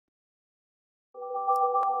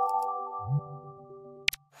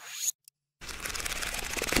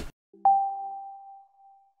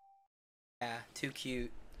Too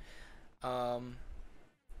cute. Splatfests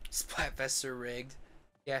are rigged.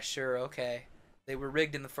 Yeah, sure, okay. They were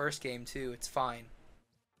rigged in the first game too. It's fine.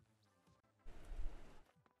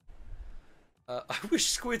 I wish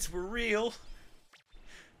squids were real.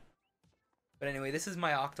 But anyway, this is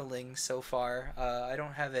my Octoling so far. I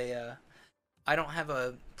don't have a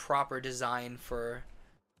proper design for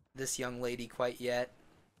this young lady quite yet.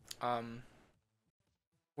 Um,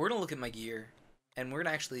 we're gonna look at my gear, and we're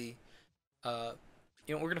gonna actually, uh,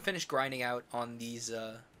 we're gonna finish grinding out on this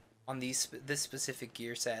specific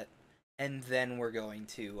gear set, and then we're going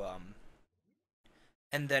to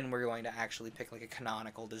actually pick like a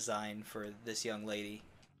canonical design for this young lady,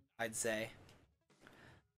 I'd say.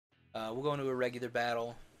 We'll go into a regular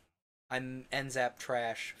battle. I'm NZAP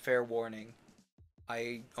trash, fair warning.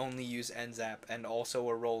 I only use NZAP and also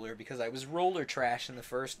a roller because I was roller trash in the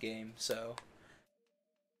first game, so.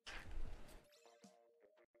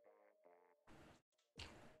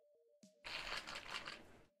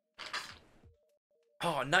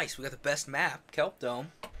 Oh, nice, we got the best map, Kelp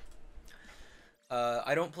Dome.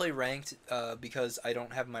 I don't play ranked because I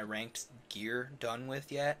don't have my ranked gear done with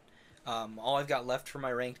yet. All I've got left for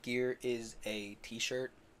my ranked gear is a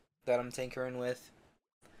t-shirt that I'm tinkering with,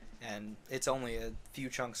 and it's only a few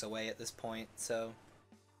chunks away at this point, so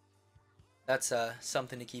that's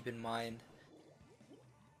something to keep in mind.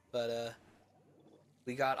 But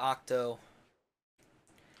we got Octo.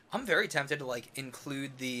 I'm very tempted to like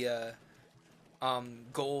include the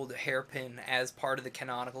gold hairpin as part of the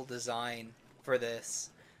canonical design for this.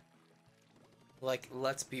 Like,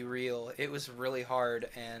 let's be real, it was really hard,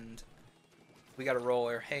 and we got a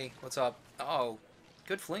roller. Hey, what's up? Oh,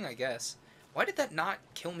 good fling, I guess. Why did that not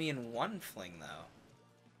kill me in one fling,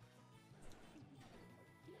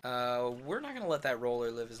 though? We're not gonna let that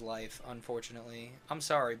roller live his life, unfortunately. I'm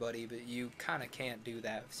sorry, buddy, but you kinda can't do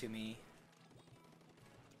that to me.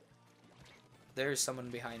 There's someone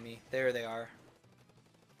behind me. There they are.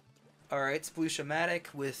 Alright,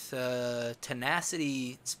 Splooshomatic with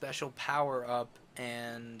Tenacity, Special Power Up,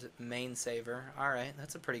 and Main Saver. Alright,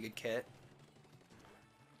 that's a pretty good kit.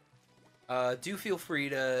 Do feel free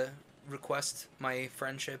to request my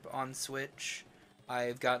friendship on Switch.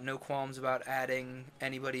 I've got no qualms about adding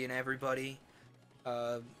anybody and everybody,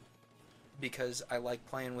 because I like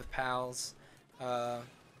playing with pals.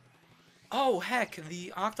 Oh, heck,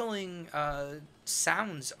 the Octoling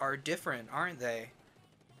sounds are different, aren't they?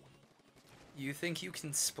 You think you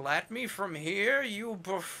can splat me from here, you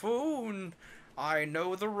buffoon? I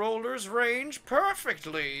know the roller's range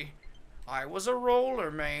perfectly. I was a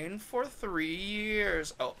roller main for 3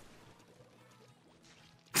 years. Oh.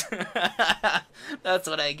 That's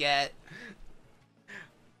what I get.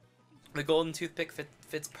 The golden toothpick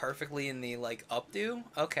fits perfectly in the, like, updo?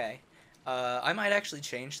 Okay. I might actually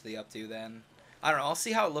change the updo then. I don't know, I'll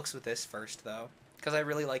see how it looks with this first, though. Because I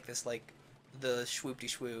really like this, like, the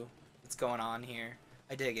swoop-de-shwoo that's going on here.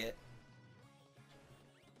 I dig it.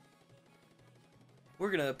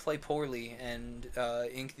 We're gonna play poorly and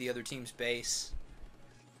ink the other team's base.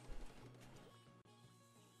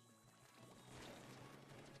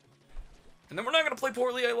 And then we're not gonna play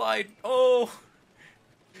poorly, I lied. Oh!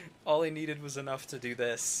 All I needed was enough to do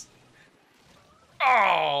this.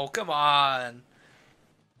 Oh, come on!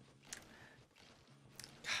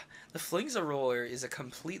 The Flingza roller is a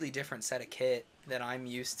completely different set of kit than I'm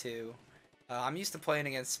used to. I'm used to playing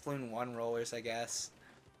against Splatoon 1 rollers, I guess.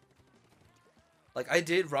 Like, I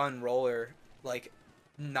did run roller, like,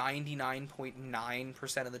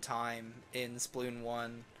 99.9% of the time in Splatoon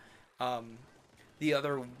 1. The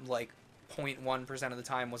other, like, 0.1% of the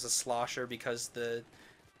time was a slosher because the,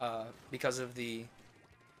 because the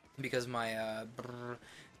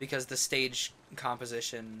stage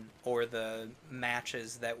composition or the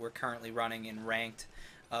matches that we're currently running in ranked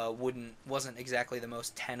wasn't exactly the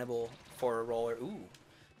most tenable for a roller. Ooh.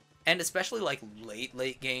 And especially like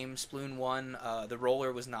late game Splatoon 1, the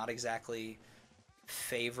roller was not exactly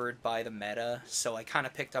favored by the meta, so I kind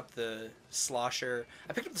of picked up the slosher.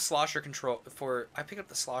 I picked up the slosher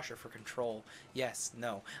for control. Yes,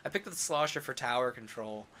 no. I picked up the slosher for tower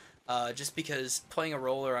control. Just because playing a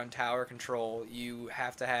roller on tower control, you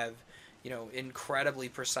have to have, incredibly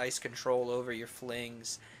precise control over your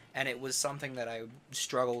flings, and it was something that I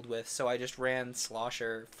struggled with, so I just ran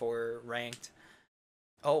slosher for ranked.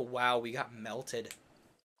 Oh wow, we got melted. It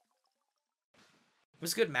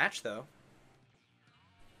was a good match though.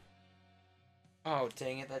 Oh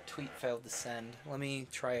dang it, that tweet failed to send. Let me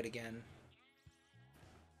try it again.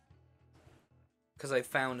 Because I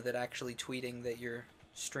found that actually tweeting that you're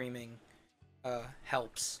streaming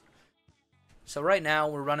helps. So right now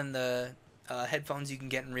we're running the headphones you can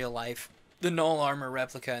get in real life. The null armor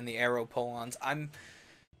replica and the arrow pull-ons. I'm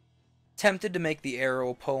tempted to make the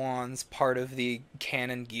arrow pull-ons part of the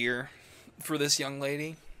canon gear for this young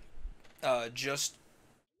lady. Just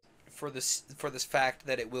for this fact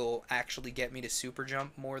that it will actually get me to super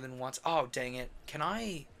jump more than once. Oh, dang it. Can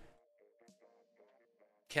I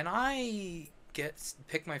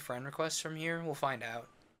pick my friend requests from here? We'll find out.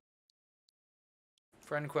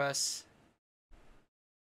 Friend requests.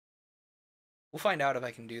 We'll find out if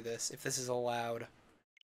I can do this, if this is allowed.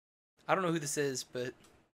 I don't know who this is, but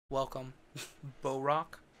welcome.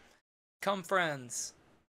 Bo-Rock. Come, friends.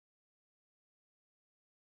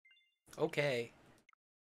 Okay.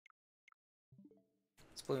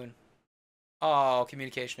 Splatoon. Oh,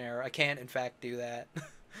 communication error. I can't, in fact, do that.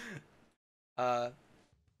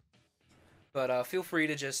 But feel free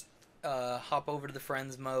to just hop over to the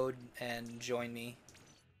friends mode and join me.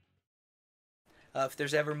 If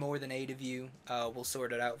there's ever more than 8 of you, we'll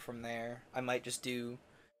sort it out from there. I might just do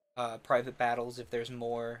private battles if there's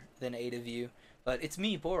more than 8 of you. But it's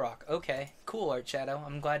me, Borok. Okay, cool, Art Shadow.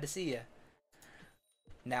 I'm glad to see you.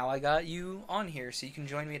 Now I got you on here, so you can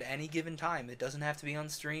join me at any given time. It doesn't have to be on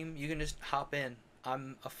stream. You can just hop in.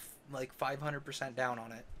 I'm like 500% down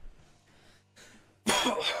on it.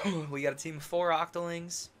 We got a team of 4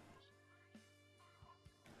 Octolings.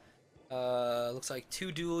 Looks like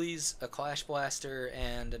 2 Dualies, a Clash Blaster,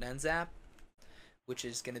 and an N-Zap, which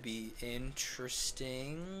is going to be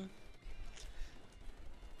interesting.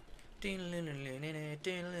 I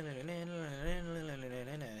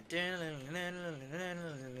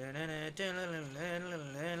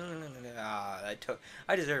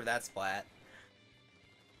deserve that splat.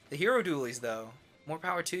 The hero dualies, though, more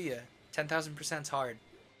power to you. 10,000% is hard.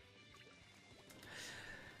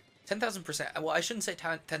 10,000%. Well, I shouldn't say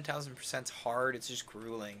 10,000% is hard. It's just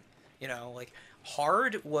grueling. You know, like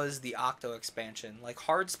hard was the Octo expansion. Like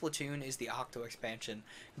hard Splatoon is the Octo expansion.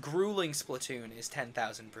 Grueling Splatoon is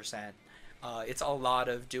 10,000%. It's a lot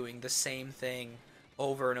of doing the same thing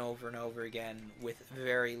over and over and over again with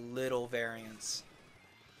very little variance.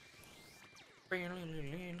 Well,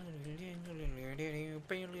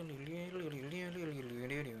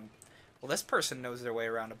 this person knows their way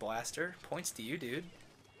around a blaster. Points to you, dude.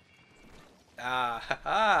 Ah, ha,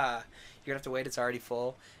 ha. You're gonna have to wait, it's already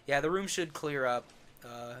full. Yeah, the room should clear up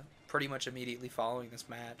pretty much immediately following this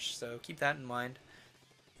match, so keep that in mind.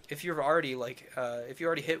 If you've already, like, if you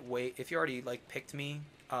already hit wait, if you already, like, picked me,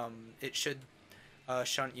 it should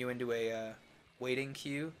shunt you into a waiting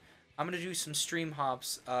queue. I'm gonna do some stream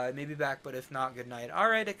hops, maybe back, but if not, good night.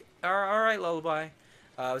 Alright, Lullaby.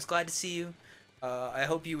 I was glad to see you. I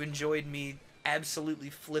hope you enjoyed me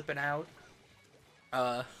absolutely flipping out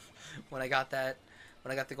when I got the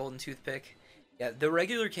golden toothpick. Yeah, the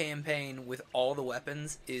regular campaign with all the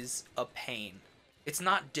weapons is a pain. It's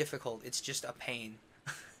not difficult, it's just a pain.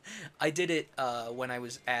 I did it when I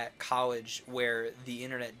was at college where the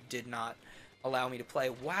internet did not allow me to play.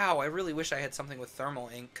 Wow, I really wish I had something with thermal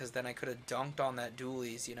ink, because then I could have dunked on that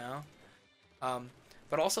dualies, you know?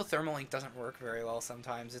 But also thermal ink doesn't work very well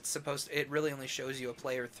sometimes. It really only shows you a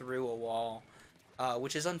player through a wall,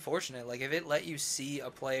 which is unfortunate. Like, if it let you see a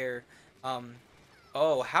player,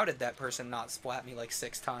 oh, how did that person not splat me like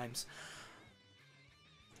 6 times?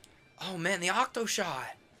 Oh man, the Octo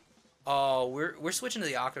Shot! Oh, we're switching to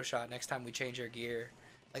the Octo Shot next time we change our gear.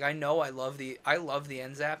 Like, I know I love the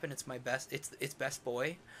N-Zap, and it's my best, it's best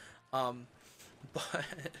boy. But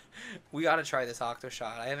we gotta try this Octo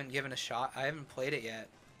Shot. I haven't given a shot. I haven't played it yet.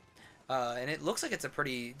 And it looks like it's a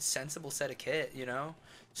pretty sensible set of kit, you know?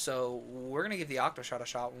 So we're gonna give the Octo Shot a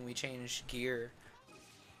shot when we change gear.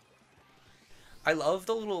 I love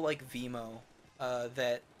the little, like, Vimo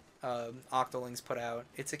that Octolings put out.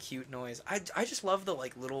 It's a cute noise. I just love the,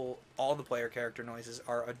 like, little, all the player character noises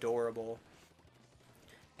are adorable.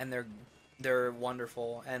 And they're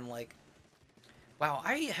wonderful. And, like, wow,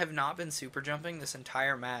 I have not been super jumping this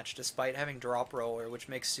entire match despite having drop roller, which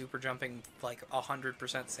makes super jumping, like,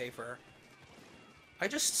 100% safer. I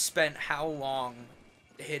just spent how long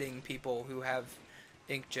hitting people who have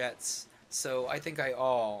ink jets, so I think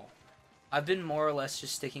I've been more or less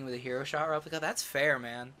just sticking with a hero shot replica. That's fair,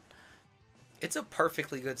 man. It's a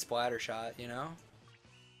perfectly good splatter shot, you know?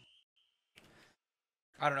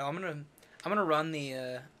 I don't know, I'm gonna run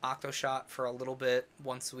the Octo Shot for a little bit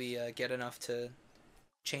once we get enough to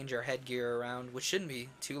change our headgear around, which shouldn't be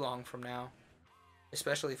too long from now.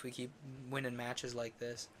 Especially if we keep winning matches like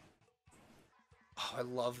this. Oh, I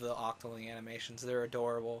love the Octoling animations. They're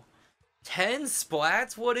adorable. 10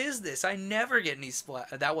 splats? What is this? I never get any splats.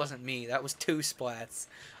 That wasn't me. That was 2 splats.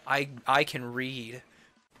 I can read.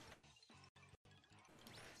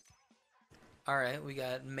 All right, we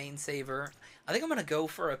got main saver. I think I'm gonna go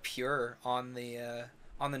for a pure on the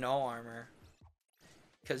null armor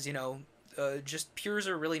because just pures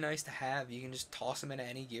are really nice to have. You can just toss them into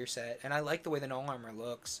any gear set, and I like the way the null armor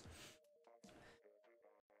looks.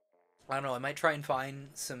 I don't know. I might try and find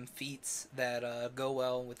some feats that go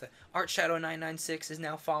well with the Art Shadow 996 is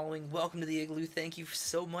now following. Welcome to the Igloo. Thank you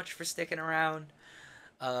so much for sticking around.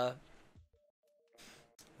 Uh,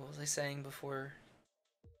 what was I saying before?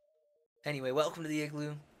 Anyway, welcome to the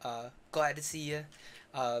Igloo. Glad to see you.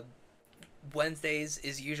 Uh, Wednesdays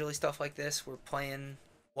is usually stuff like this. We're playing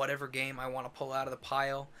whatever game I want to pull out of the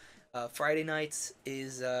pile. Friday nights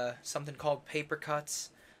is something called Paper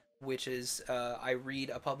Cuts, which is I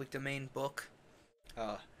read a public domain book,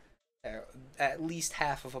 uh, at least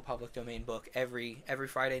half of a public domain book every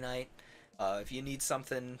Friday night. If you need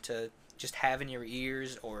something to just have in your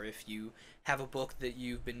ears, or if you have a book that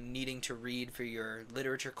you've been needing to read for your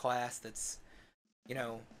literature class that's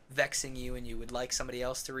vexing you and you would like somebody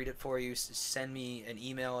else to read it for you, send me an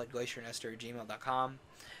email at glaciernestor@gmail.com.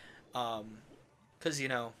 Because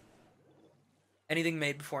anything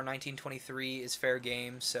made before 1923 is fair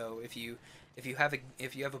game. So if you have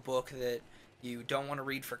a book that you don't want to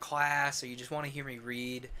read for class, or you just want to hear me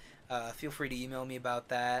read, feel free to email me about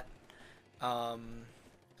that.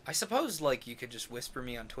 I suppose like you could just whisper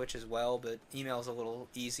me on Twitch as well, but email's a little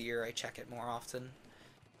easier. I check it more often.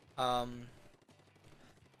 Oh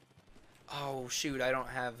shoot, I don't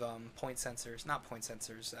have point sensors. Not point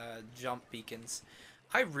sensors. Jump beacons.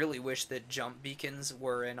 I really wish that jump beacons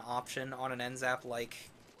were an option on an NZAP-like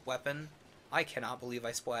weapon. I cannot believe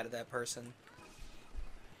I splatted that person.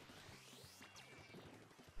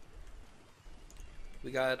 We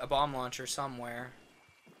got a bomb launcher somewhere.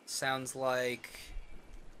 Sounds like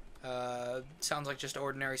just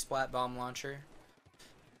ordinary splat bomb launcher.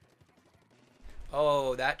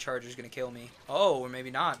 Oh, that charger's gonna kill me. Oh, or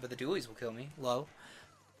maybe not, but the dualies will kill me. Low.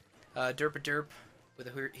 Derp-a-derp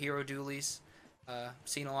with the hero dualies.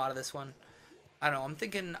 Seen a lot of this one. I don't know, I'm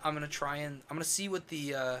thinking I'm gonna see what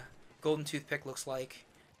the golden toothpick looks like.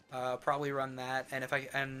 Probably run that,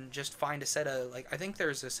 and just find a set of, like, I think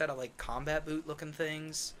there's a set of, like, combat boot looking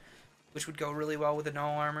things, which would go really well with the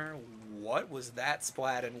null armor. What was that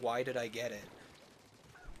splat, and why did I get it?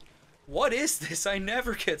 What is this? I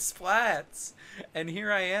never get splats. And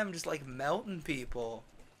here I am just like melting people.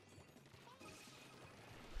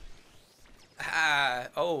 Ah,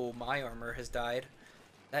 oh, my armor has died.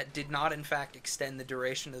 That did not in fact extend the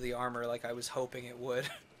duration of the armor like I was hoping it would.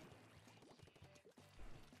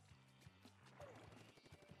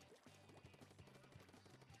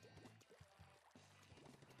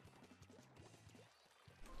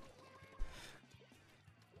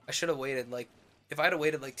 I should have waited, like, if I'd have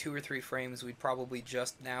waited like 2 or 3 frames, we'd probably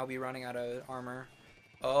just now be running out of armor.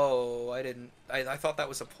 Oh, I didn't. I thought that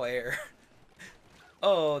was a player.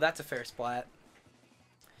 Oh, that's a fair splat.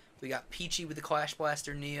 We got Peachy with the Clash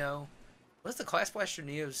Blaster Neo. What's the Clash Blaster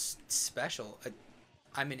Neo's special?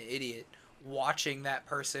 I'm an idiot. Watching that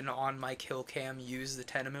person on my kill cam use the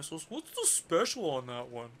 10 missiles. What's the special on that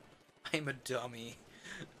one? I'm a dummy.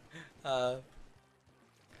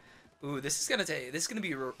 Ooh, this is gonna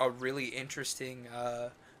be a really interesting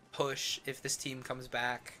push if this team comes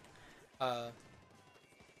back. Uh,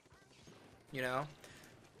 you know.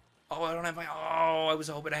 Oh, I don't have my. Oh, I was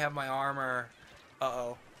hoping to have my armor.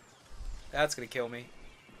 Uh-oh. That's gonna kill me.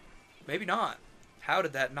 Maybe not. How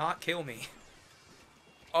did that not kill me?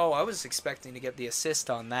 Oh, I was expecting to get the assist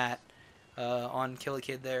on that, on Kill a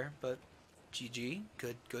Kid there, but GG.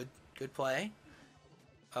 Good play.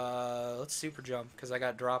 Let's super jump, because I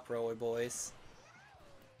got drop roller, boys.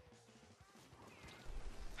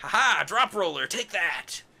 Haha! Drop roller! Take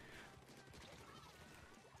that!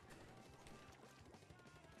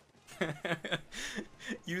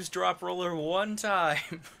 Use drop roller one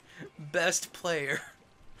time. Best player.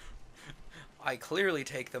 I clearly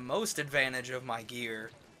take the most advantage of my gear.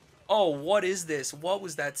 Oh, what is this? What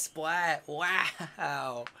was that splat?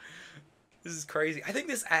 Wow. This is crazy. I think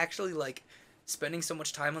this actually, like, spending so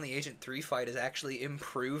much time on the Agent 3 fight has actually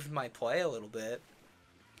improved my play a little bit.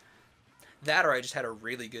 That, or I just had a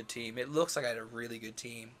really good team. It looks like I had a really good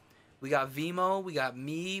team. We got Vimo, we got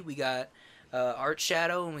me, we got Art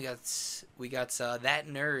Shadow, and we got that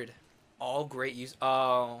nerd. All great use.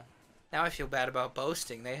 Oh, now I feel bad about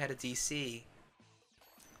boasting. They had a DC.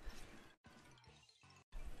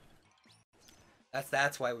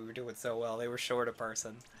 That's why we were doing so well. They were short a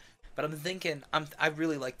person. But I'm thinking, I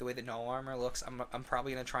really like the way the null armor looks. I'm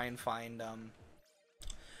probably gonna try and find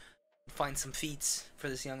some feats for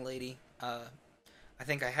this young lady. I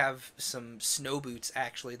think I have some snow boots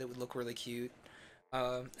actually that would look really cute.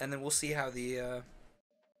 And then we'll see how the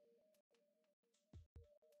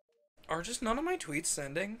are just none of my tweets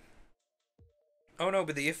sending. Oh no,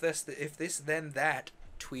 but the if this then that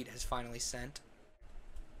tweet has finally sent.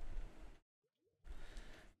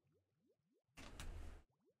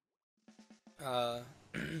 Uh,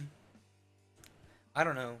 I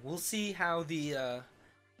don't know. We'll see how the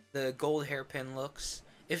gold hairpin looks.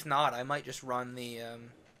 If not, I might just run the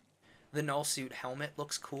null suit helmet.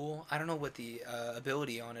 Looks cool. I don't know what the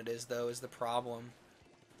ability on it is though. Is the problem.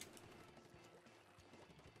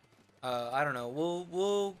 I don't know.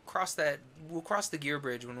 We'll cross that. We'll cross the gear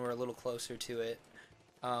bridge when we're a little closer to it.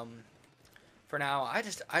 Um, for now, I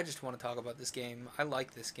just want to talk about this game. I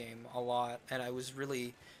like this game a lot, and I was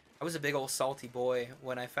a big old salty boy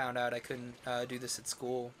when I found out I couldn't do this at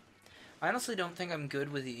school. I honestly don't think I'm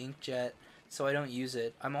good with the inkjet, so I don't use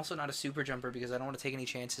it. I'm also not a super jumper because I don't want to take any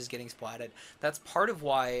chances getting splatted. That's part of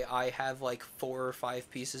why I have like 4 or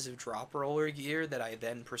 5 pieces of drop roller gear that I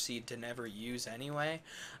then proceed to never use anyway,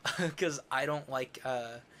 because I don't like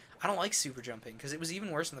super jumping because it was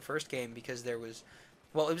even worse in the first game because there was,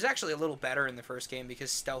 well, it was actually a little better in the first game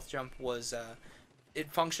because stealth jump was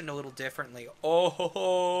it functioned a little differently.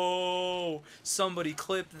 Oh, somebody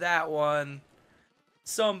clip that one.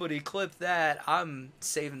 Somebody clip that. I'm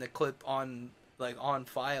saving the clip on like on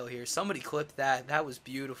file here. Somebody clip that. That was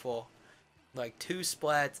beautiful. Like 2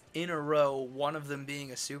 splats in a row, one of them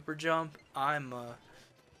being a super jump. I'm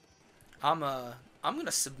gonna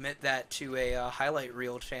submit that to a highlight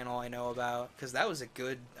reel channel I know about because that was a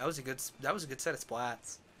good set of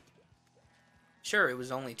splats. Sure, it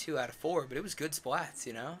was only 2 out of 4, but it was good splats,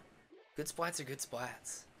 you know? Good splats are good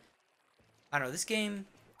splats. I don't know, this game,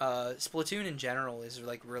 Splatoon in general is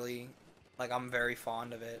like really, like I'm very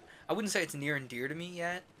fond of it. I wouldn't say it's near and dear to me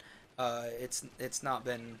yet. It's not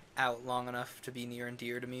been out long enough to be near and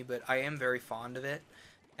dear to me, but I am very fond of it.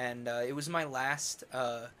 And it was my last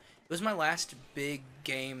big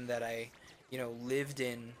game that I, lived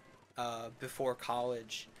in before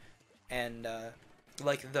college. And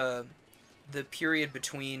like the period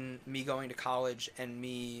between me going to college and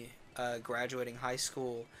me graduating high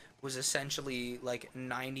school was essentially like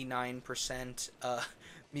 99%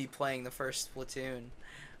 me playing the first Splatoon.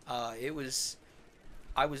 It was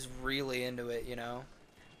I was really into it, you know.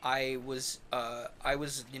 I was,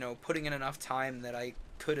 putting in enough time that I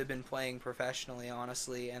could have been playing professionally,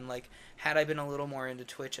 honestly, and like had I been a little more into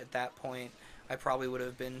Twitch at that point, I probably would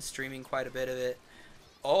have been streaming quite a bit of it.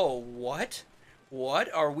 Oh, what?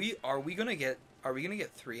 What are we gonna get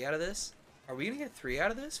 3 out of this? Are we gonna get 3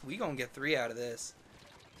 out of this? We gonna get 3 out of this.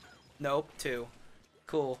 Nope, 2.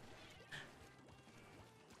 Cool.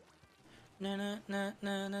 Na na na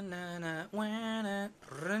na na na na na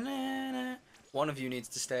na na. One of you needs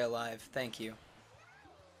to stay alive. Thank you.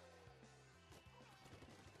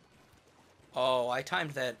 Oh, I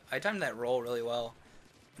timed that roll really well.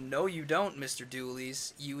 No, you don't, Mr.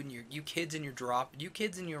 Doolies. You kids in your you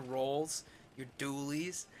kids in your rolls, your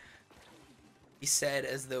doolies. He said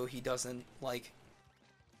as though he doesn't like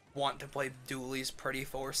want to play dualies pretty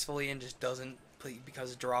forcefully and just doesn't play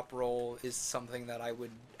because drop roll is something that I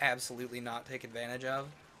would absolutely not take advantage of.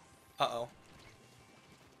 Uh-oh.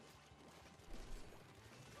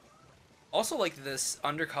 Also, like, this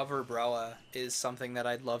undercover umbrella is something that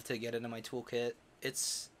I'd love to get into my toolkit.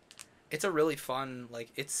 It's a really fun, like,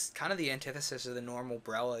 it's kind of the antithesis of the normal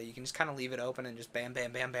umbrella. You can just kind of leave it open and just bam,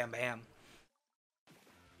 bam, bam, bam, bam.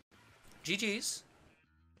 GG's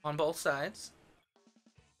on both sides.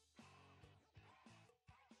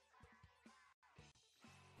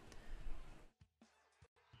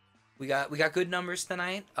 We got good numbers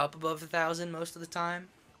tonight, up above 1,000 most of the time.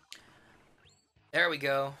 There we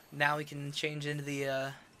go. Now we can change into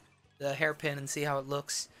the hairpin and see how it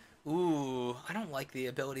looks. Ooh, I don't like the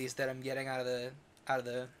abilities that I'm getting out of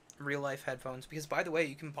the real life headphones because by the way,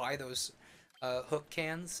 you can buy those hook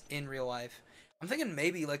cans in real life. I'm thinking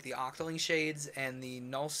maybe like the Octoling shades and the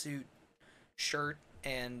null suit shirt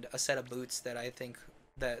and a set of boots that I think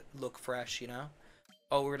that look fresh, you know?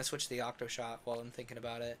 Oh, we're gonna switch to the Octo shot while I'm thinking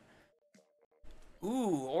about it.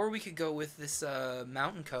 Ooh, or we could go with this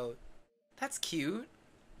mountain coat. That's cute.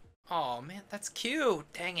 Oh man, that's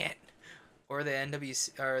cute. Dang it. Or the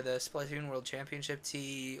NWC or the Splatoon World Championship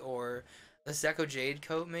tee or the Zeko Jade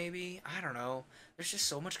coat maybe. I don't know. There's just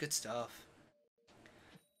so much good stuff.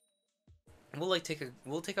 We'll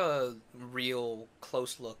take a real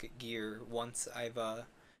close look at gear once I've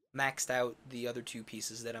maxed out the other 2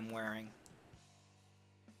 pieces that I'm wearing.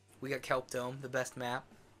 We got Kelp Dome, the best map.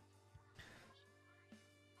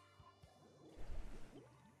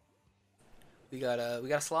 We got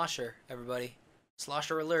a slosher, everybody.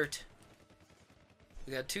 Slosher alert.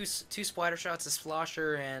 We got two splatter shots, a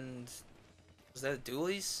slosher, and was that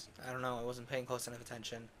dualies? I don't know. I wasn't paying close enough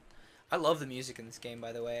attention. I love the music in this game,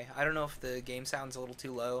 by the way. I don't know if the game sounds a little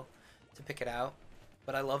too low to pick it out,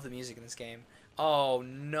 but I love the music in this game. Oh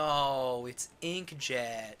no, it's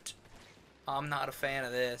Inkjet. I'm not a fan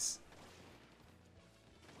of this.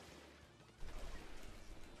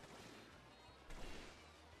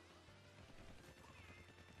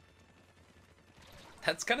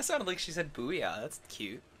 That's kind of sounded like she said booyah. That's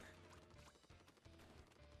cute.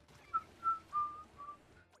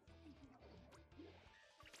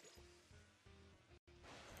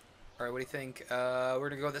 Alright, what do you think? We're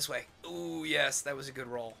gonna go this way. Ooh, yes, that was a good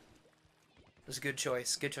roll. It was a good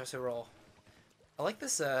choice. Good choice of roll. I like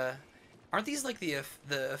this, aren't these like the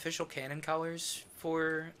official canon colors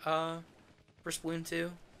for Splatoon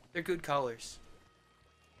 2? They're good colors.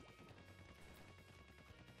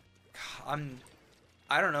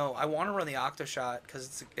 I don't know. I want to run the Octo Shot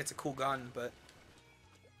because it's a cool gun, but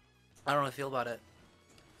I don't know how I feel about it.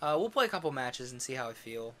 We'll play a couple matches and see how I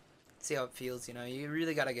feel. See how it feels. You know, you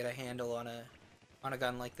really gotta get a handle on a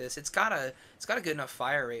gun like this. It's got a good enough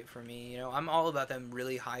fire rate for me. You know, I'm all about them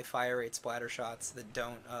really high fire rate splatter shots that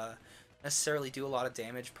don't necessarily do a lot of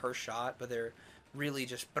damage per shot, but they're really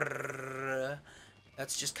just. Brrr.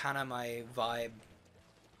 That's just kind of my vibe.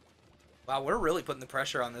 Wow, we're really putting the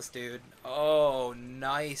pressure on this dude. Oh,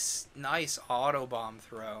 nice auto bomb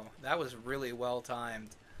throw. That was really well timed.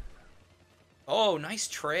 Oh, nice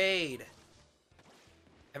trade.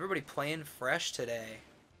 Everybody playing fresh today.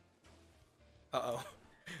 Uh-oh.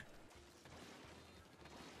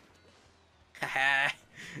 Haha.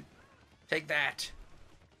 Take that.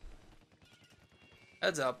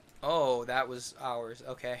 Heads up. Oh, that was ours.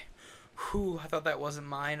 Okay. Whew, I thought that wasn't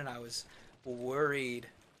mine and I was worried.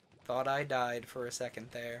 Thought I died for a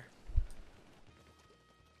second there.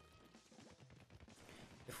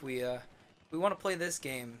 If we want to play this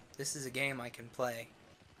game, this is a game I can play,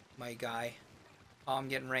 my guy. Oh, I'm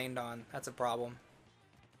getting rained on. That's a problem.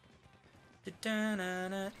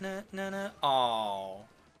 Oh,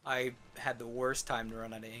 I had the worst time to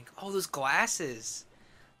run out of ink. Oh, those glasses.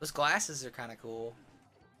 Those glasses are kind of cool.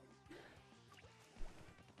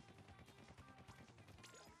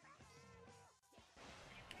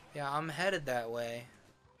 Yeah, I'm headed that way.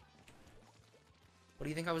 What do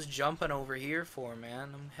you think I was jumping over here for, man?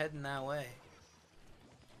 I'm heading that way.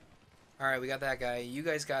 Alright, we got that guy. You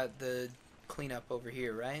guys got the cleanup over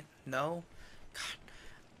here, right? No? God,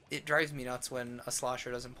 it drives me nuts when a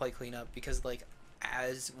slosher doesn't play cleanup because, like,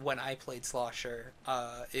 as when I played slosher,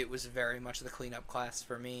 it was very much the cleanup class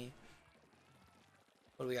for me.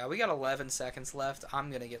 What do we got? We got 11 seconds left.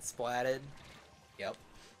 I'm gonna get splatted. Yep.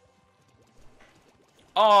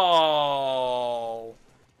 Oh!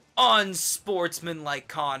 Unsportsmanlike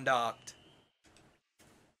conduct.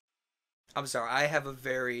 I'm sorry, I have a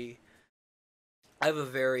very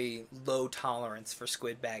low tolerance for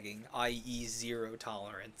squid bagging, i.e. 0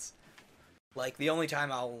 tolerance. Like, the only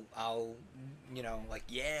time I'll, you know, like,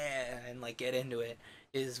 yeah, and, like, get into it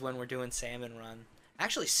is when we're doing Salmon Run.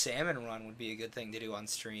 Actually, Salmon Run would be a good thing to do on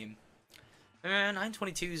stream.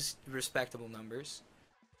 922's respectable numbers.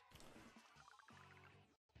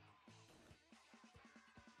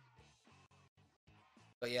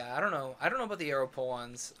 But yeah, I don't know. I don't know about the arrow pull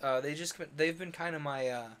ones. They've been kind of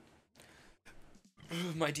my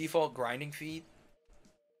my default grinding feat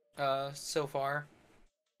so far.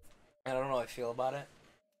 I don't know how I feel about it.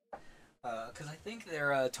 Because I think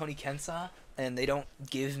they're Tony Kensa, and they don't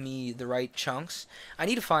give me the right chunks. I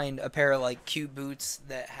need to find a pair of like cute boots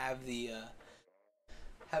that have the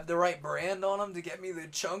right brand on them to get me the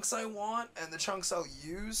chunks I want and the chunks I'll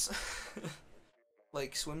use.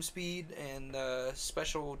 Like swim speed and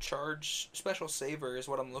special saver is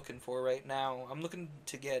what I'm looking for right now. I'm looking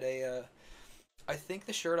to get a I think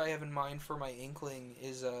the shirt I have in mind for my Inkling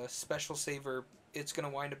is a special saver. It's gonna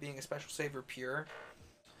wind up being a special saver pure,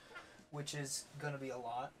 which is gonna be a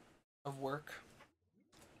lot of work.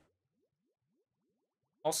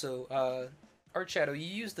 Also, Art Shadow, you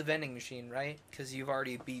use the vending machine, right? Because you've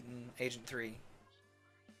already beaten Agent 3.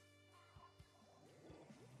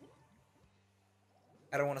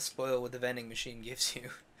 I don't want to spoil what the vending machine gives you.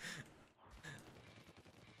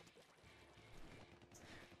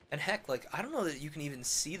 And heck, like, I don't know that you can even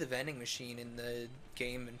see the vending machine in the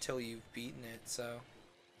game until you've beaten it, so...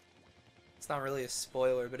 It's not really a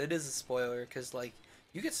spoiler, but it is a spoiler, because, like,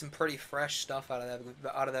 you get some pretty fresh stuff out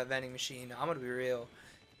of that vending machine. I'm gonna be real.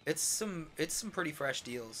 It's some pretty fresh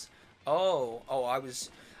deals. Oh,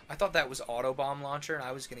 I thought that was auto bomb launcher, and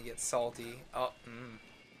I was gonna get salty. Oh,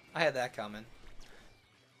 I had that coming.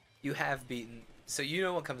 You have beaten So you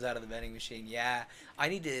know what comes out of the vending machine. Yeah, I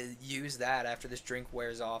need to use that after this drink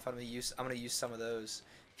wears off. I'm gonna use some of those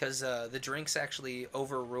because the drinks actually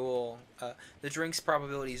overrule the drinks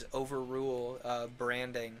probabilities overrule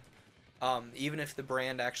branding. Even if the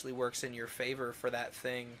brand actually works in your favor for that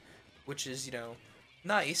thing, which is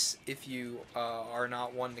nice if you are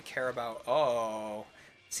not one to care about. Oh,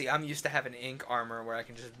 see, I'm used to having ink armor where I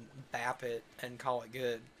can just bap it and call it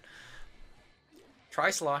good. Try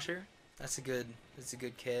Slosher. That's a good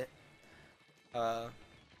kit. Uh,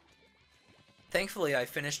 Thankfully, I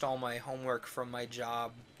finished all my homework from my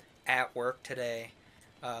job at work today.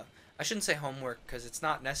 Uh, I shouldn't say homework because it's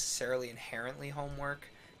not necessarily inherently homework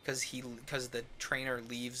because the trainer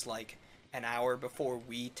leaves like an hour before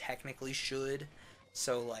we technically should.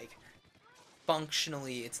 So like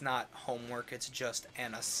functionally, it's not homework. It's just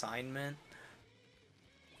an assignment.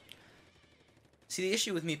 See, the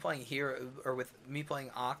issue with me playing Hero, or with me playing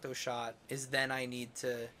Octoshot, is then I need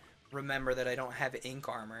to remember that I don't have ink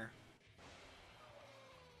armor.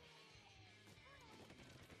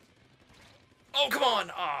 Oh, come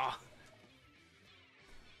on! Ah!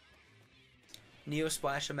 Neo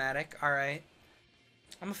Splash-O-Matic, alright.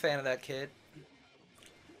 I'm a fan of that kit.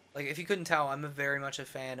 Like, if you couldn't tell, I'm very much a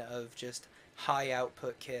fan of just high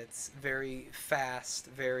output kits. Very fast,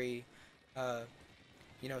 very, uh,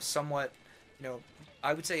 somewhat, you know,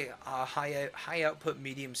 I would say high output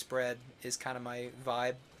medium spread is kind of my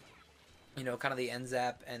vibe. Kind of the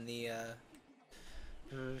NZAP and the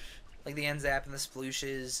like the NZAP and the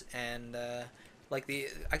splooshes and like the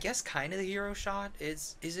I guess kind of the hero shot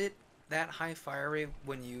is it that high fire rate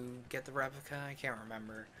when you get the replica? I can't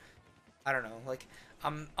remember. I don't know. Like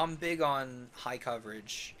I'm big on high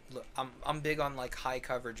coverage. Look, I'm big on like high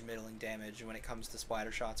coverage middling damage when it comes to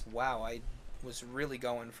splatter shots. Wow, I was really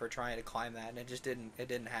going for trying to climb that and it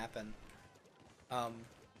didn't happen. Um,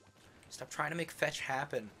 Stop trying to make fetch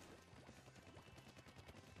happen.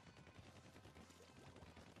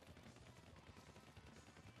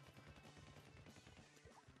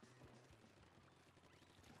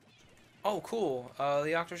 Oh, cool.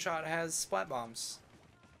 The Octoshot has splat bombs.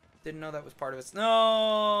 Didn't know that was part of it.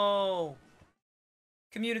 No!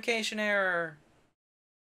 Communication error.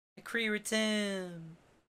 Cree return.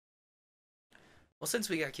 Well, since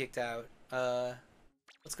we got kicked out,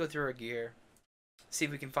 let's go through our gear. See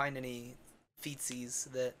if we can find any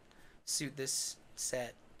featsies that suit this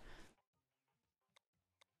set.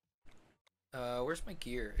 Where's my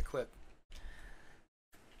gear? Equip.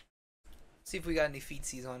 See if we got any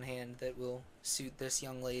featsies on hand that will suit this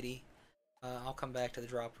young lady. I'll come back to the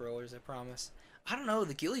drop rollers, I promise. I don't know,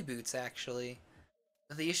 the ghillie boots, actually.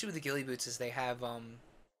 The issue with the ghillie boots is they have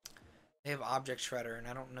object shredder, and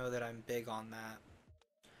I don't know that I'm big on that.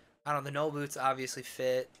 I don't know, the null boots obviously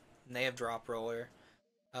fit, and they have drop roller.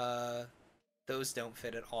 Those don't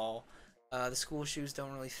fit at all. The school shoes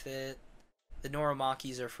don't really fit. The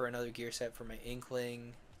Noromakis are for another gear set for my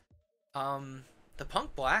Inkling. The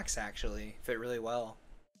Punk Blacks actually fit really well.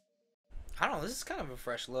 I don't know, this is kind of a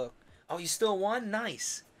fresh look. Oh, you still won?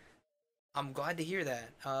 Nice. I'm glad to hear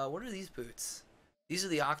that. What are these boots? These are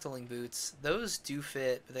the Octoling boots. Those do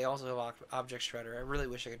fit, but they also have Object Shredder. I really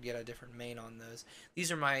wish I could get a different main on those.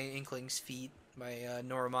 These are my Inkling's feet, my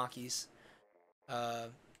Noromakis. They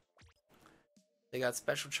got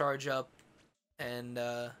Special Charge Up, and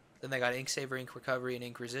then they got Ink Saver, Ink Recovery, and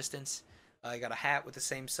Ink Resistance. I got a hat with the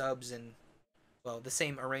same subs and, well, the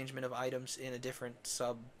same arrangement of items in a different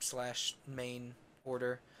sub/main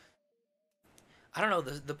order. I don't know,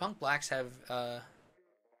 the Punk Blacks have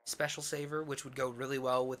Special Saver, which would go really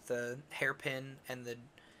well with the hairpin and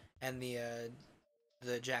the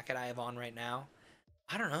jacket I have on right now.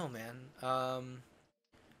 I don't know, man.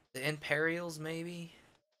 The Imperials, maybe?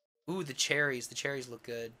 Ooh, the cherries. The cherries look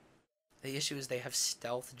good. The issue is they have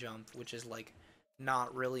stealth jump, which is like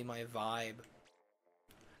not really my vibe.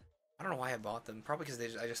 I don't know why I bought them. Probably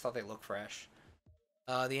because I just thought they looked fresh.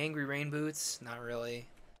 The Angry Rain boots, not really.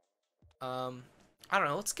 I don't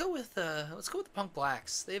know. Let's go with the Punk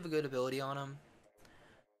Blacks. They have a good ability on them.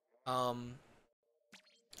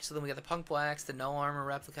 So then we got the Punk Blacks, the No Armor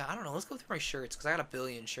replica. I don't know. Let's go through my shirts because I got a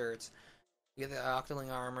billion shirts. We got the Octoling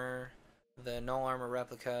armor, the No Armor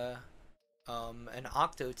replica, an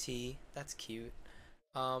Octo tee. That's cute.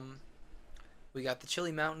 We got the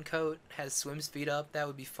Chili Mountain coat. Has swim speed up. That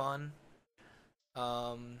would be fun. We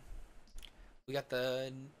got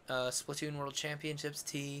the Splatoon World Championships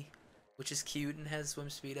tee, which is cute and has swim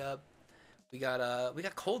speed up. We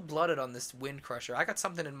got Cold Blooded on this Wind Crusher. I got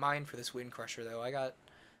something in mind for this Wind Crusher though. I got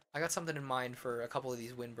something in mind for a couple of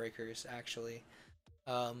these Windbreakers actually.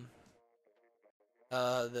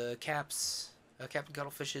 The Captain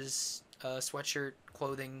Cuttlefish's sweatshirt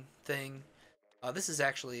clothing thing. This is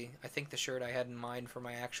actually, I think, the shirt I had in mind for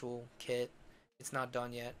my actual kit. It's not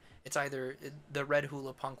done yet. It's either the red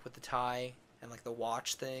hula punk with the tie and like the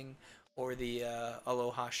watch thing, or the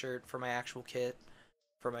Aloha shirt for my actual kit,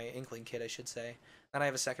 for my Inkling kit, I should say. Then I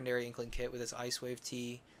have a secondary Inkling kit with this Ice Wave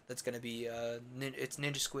tee that's gonna be it's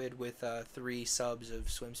Ninja Squid with 3 subs of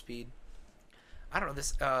swim speed. I don't know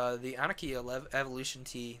this the Anarchy Evolution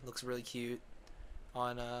tee looks really cute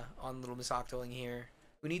on little Miss Octoling here.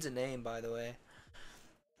 Who needs a name, by the way?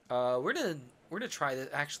 We're gonna try this.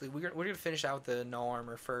 Actually, we're gonna finish out the null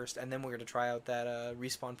armor first, and then we're gonna try out that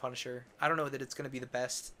respawn Punisher. I don't know that it's gonna be the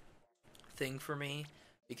best thing for me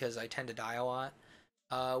because I tend to die a lot.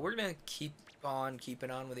 We're gonna keep on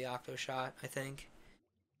keeping on with the Octo Shot. I think.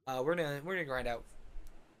 We're gonna grind out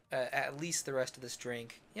at least the rest of this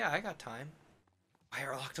drink. Yeah, I got time. Why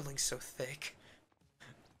are Octolings so thick?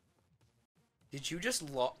 Did you just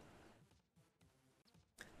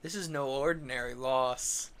This is no ordinary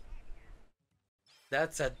loss.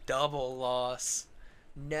 That's a double loss.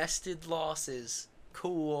 Nested losses.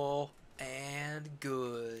 Cool and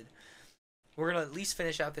good. We're gonna at least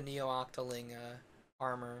finish out the Neo Octoling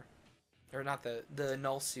armor. Or not the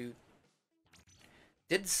null suit.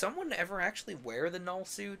 Did someone ever actually wear the null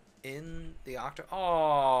suit in the Octo?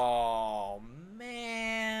 Oh,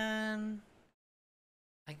 man.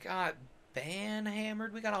 I got ban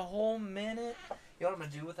hammered. We got a whole minute. You know what I'm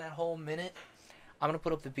going to do with that whole minute? I'm going to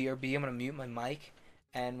put up the BRB. I'm going to mute my mic.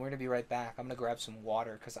 And we're going to be right back. I'm going to grab some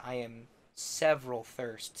water because I am several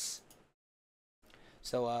thirsts.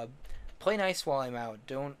 So, play nice while I'm out.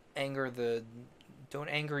 Don't anger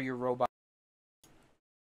your robot.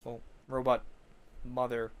 Well, robot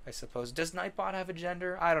mother, I suppose. Does Nightbot have a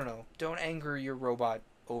gender? I don't know. Don't anger your robot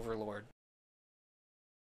overlord.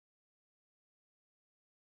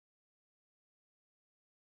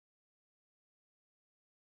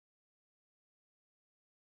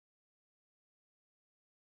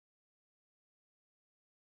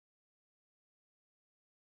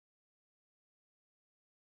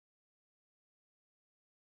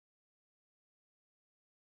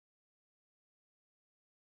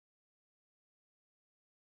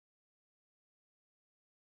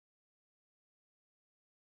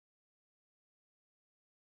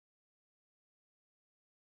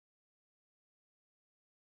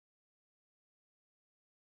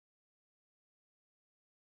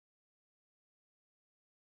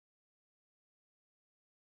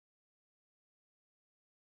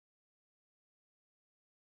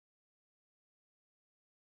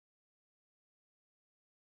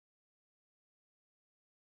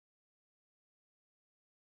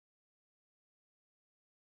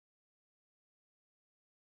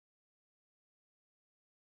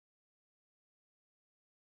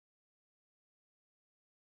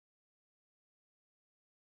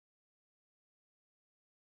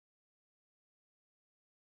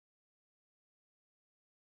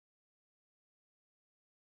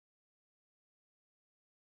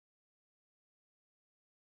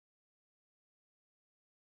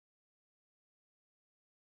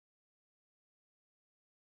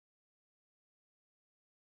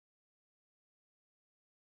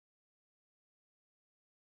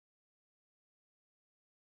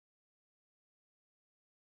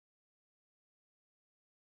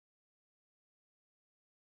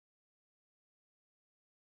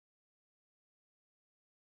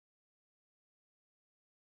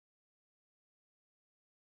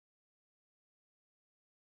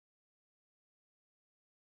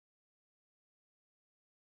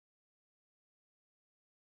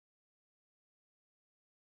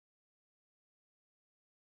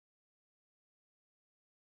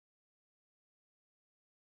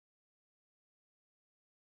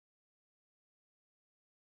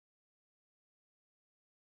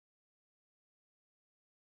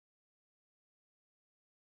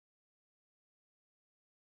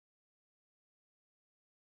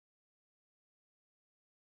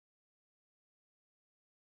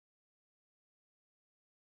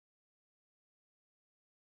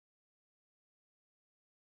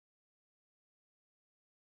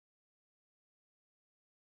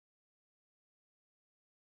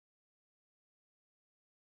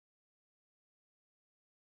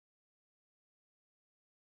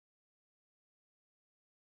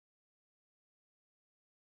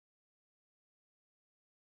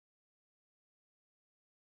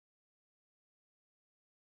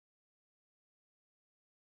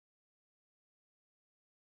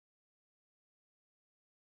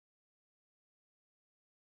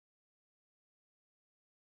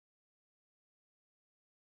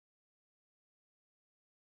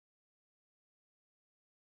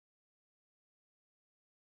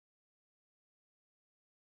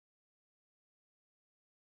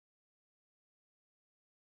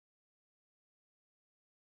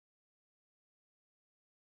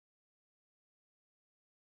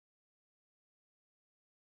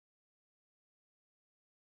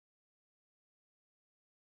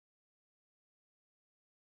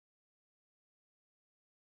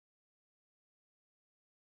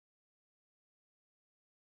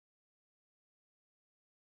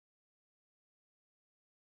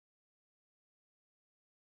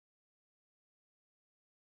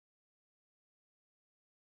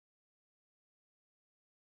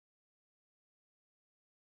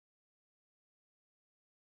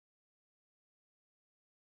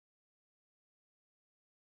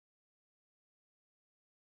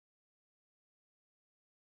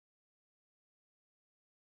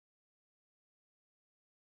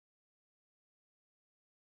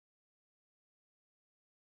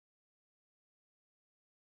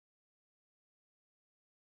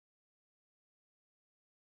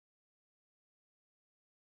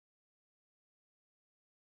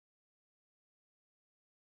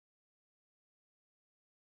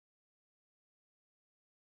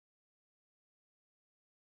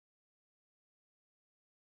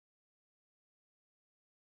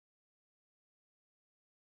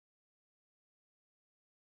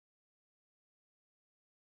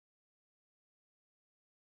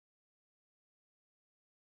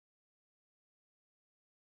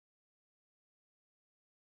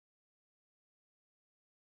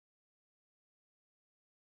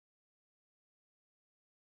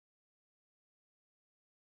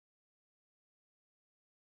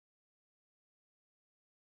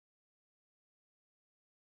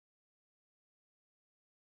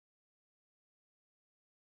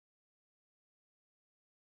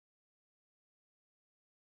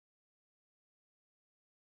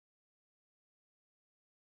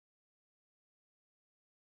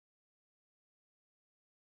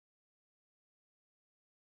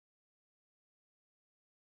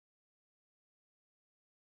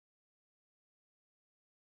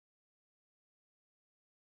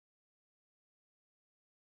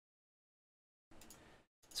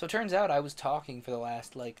 So it turns out I was talking for the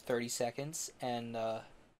last like 30 seconds and the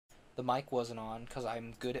mic wasn't on because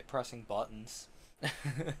I'm good at pressing buttons.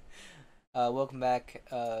 Welcome back,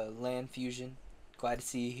 Land Fusion. Glad to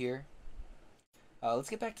see you here. Let's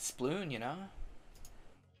get back to Splatoon, you know?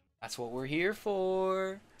 That's what we're here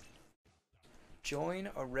for. Join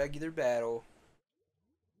a regular battle.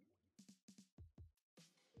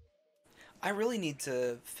 I really need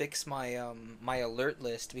to fix my my alert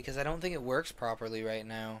list because I don't think it works properly right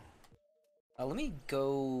now. Let me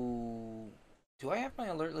go. Do I have my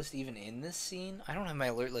alert list even in this scene? I don't have my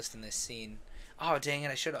alert list in this scene. Oh dang it!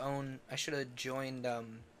 I should have joined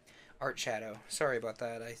Art Shadow. Sorry about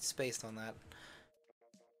that. I spaced on that.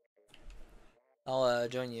 I'll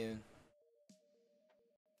join you.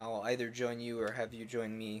 I'll either join you or have you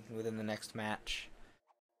join me within the next match.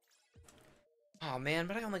 Oh man,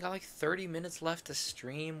 but I only got like 30 minutes left to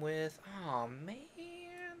stream with. Oh man.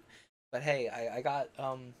 But hey, I got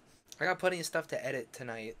plenty of stuff to edit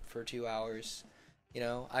tonight for 2 hours. You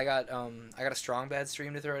know, I got a strong bad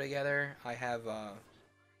stream to throw together. I have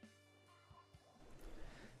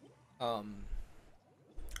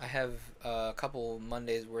a couple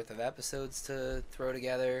Mondays worth of episodes to throw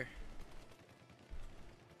together.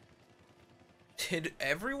 Did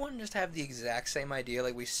everyone just have the exact same idea?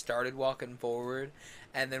 Like we started walking forward,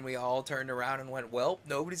 and then we all turned around and went, "Well,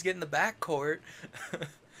 nobody's getting the back court."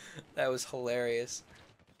 That was hilarious.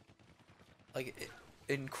 Like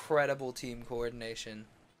incredible team coordination.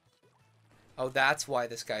 Oh, that's why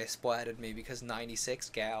this guy splatted me, because 96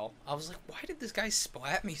 gal. I was like, why did this guy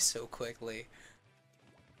splat me so quickly?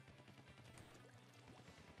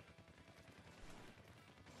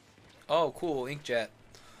 Oh, cool, inkjet.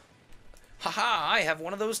 Haha, I have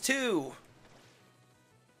one of those too!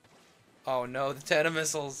 Oh no, the 10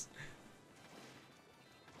 missiles.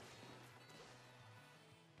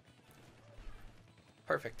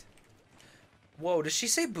 Perfect. Whoa, does she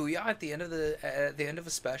say booyah at the end of a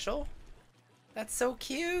special? That's so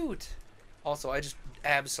cute. Also, I just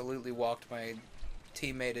absolutely walked my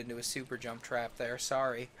teammate into a super jump trap there.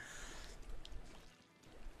 Sorry.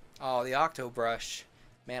 Oh, the octo brush.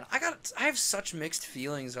 Man, I have such mixed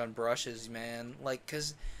feelings on brushes, man. Like,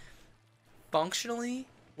 cause functionally,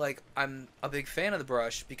 like, I'm a big fan of the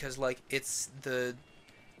brush because like it's the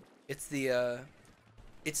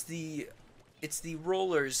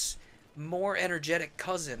roller's more energetic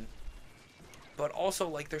cousin, but also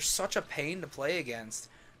like there's such a pain to play against.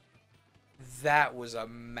 That was a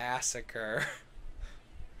massacre.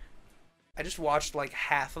 I just watched like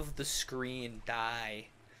half of the screen die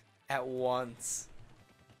at once.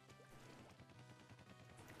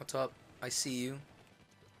 What's up? I see you.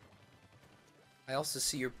 I also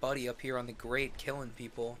see your buddy up here on the grate killing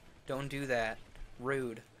people. Don't do that.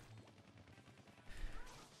 Rude.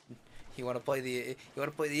 You wanna play the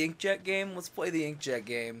inkjet game? Let's play the inkjet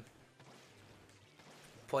game.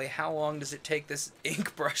 Play how long does it take this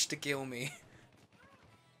ink brush to kill me?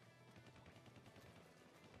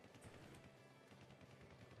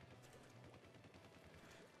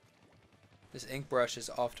 This ink brush is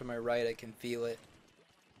off to my right, I can feel it.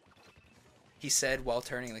 He said while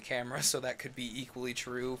turning the camera, so that could be equally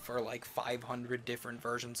true for like 500 different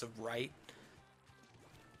versions of right.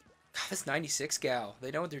 God, this 96 gal,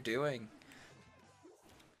 they know what they're doing.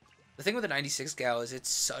 The thing with the 96 gal is it's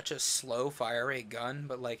such a slow fire rate gun,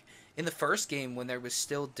 but like in the first game when there was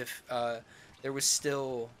still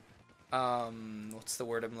what's the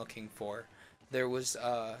word I'm looking for? There was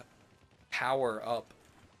power up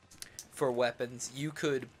for weapons. You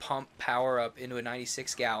could pump power up into a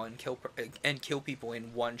 96 gal and kill people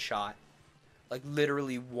in one shot. Like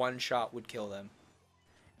literally one shot would kill them.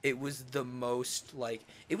 It was the most, like,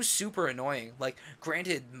 it was super annoying. Like,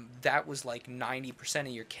 granted, that was like 90% of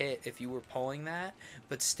your kit if you were pulling that,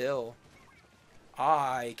 but still,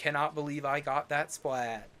 I cannot believe I got that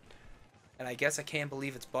splat. And I guess I can't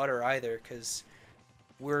believe it's butter either, because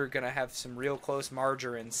we're gonna have some real close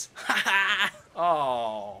margarines. Ha!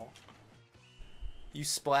 Oh. You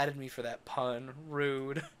splatted me for that pun.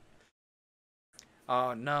 Rude.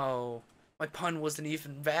 Oh no. My pun wasn't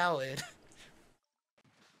even valid.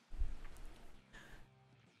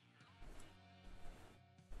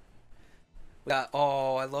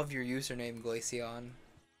 Oh, I love your username, Glaceon.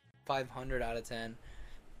 500 out of 10.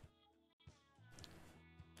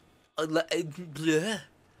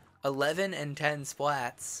 11 and 10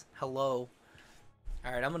 splats. Hello.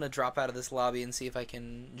 Alright, I'm gonna drop out of this lobby and see if I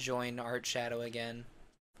can join Art Shadow again.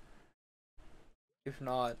 If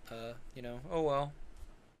not, you know, oh well.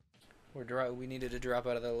 We needed to drop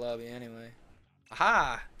out of the lobby anyway.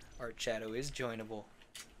 Aha! Art Shadow is joinable.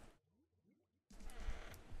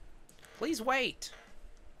 Please wait!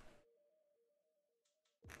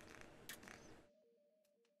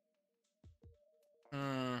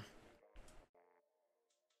 Hmm.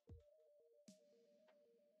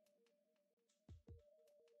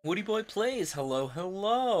 Woody Boy Plays, hello,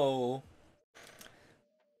 hello!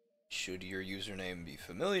 Should your username be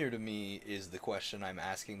familiar to me is the question I'm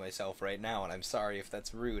asking myself right now, and I'm sorry if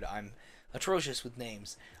that's rude. I'm atrocious with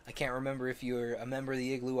names. I can't remember if you're a member of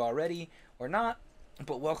the Igloo already or not,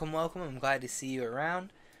 but welcome, welcome. I'm glad to see you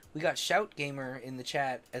around. We got Shout Gamer in the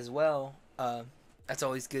chat as well. That's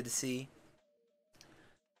always good to see.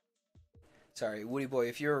 Sorry, Woody Boy,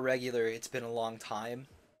 if you're a regular, it's been a long time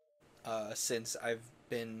since I've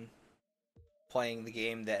been playing the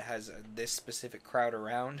game that has this specific crowd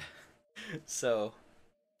around. So,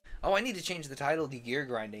 oh, I need to change the title to Gear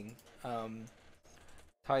Grinding.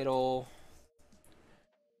 Title.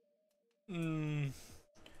 Mm,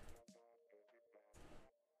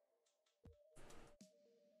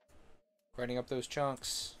 Grinding up those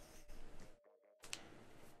chunks.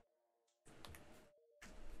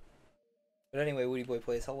 But anyway, Woody Boy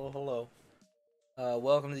Plays. Hello, hello.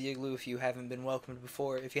 Welcome to the Igloo if you haven't been welcomed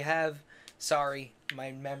before. If you have, sorry,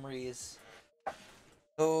 my memory is,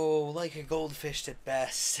 oh, like a goldfish at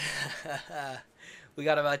best. We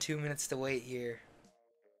got about 2 minutes to wait here.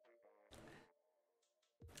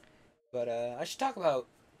 But I should talk about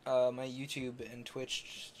my YouTube and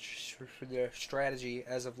Twitch strategy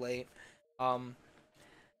as of late.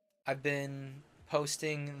 I've been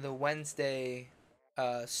posting the Wednesday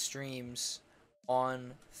streams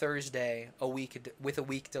on Thursday, with a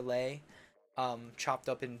week delay, chopped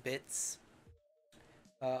up in bits.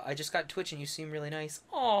 I just got Twitch and you seem really nice.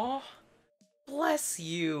 Aw, bless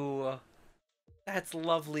you. That's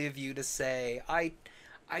lovely of you to say. I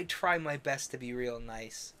try my best to be real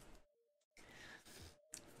nice.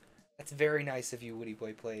 That's very nice of you, Woody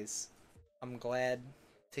Boy Plays. I'm glad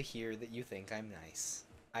to hear that you think I'm nice.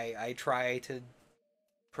 I try to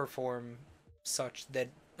perform such that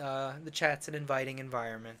the chat's an inviting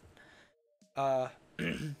environment. Uh,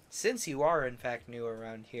 since you are in fact new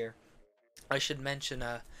around here, I should mention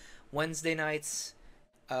Wednesday nights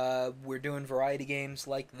we're doing variety games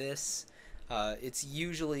like this. It's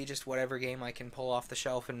usually just whatever game I can pull off the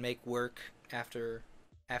shelf and make work after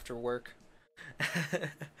work.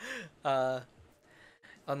 uh,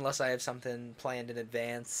 Unless I have something planned in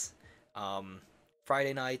advance.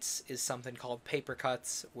 Friday nights is something called Paper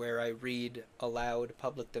Cuts, where I read aloud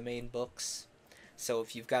public domain books. So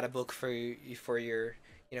if you've got a book for your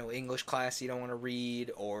English class you don't want to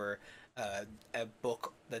read, or a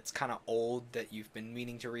book that's kind of old that you've been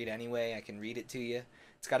meaning to read anyway, I can read it to you.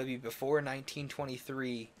 It's got to be before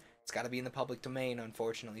 1923. It's got to be in the public domain,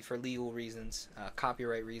 unfortunately, for legal reasons,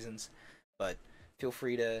 copyright reasons. But feel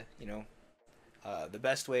free to, the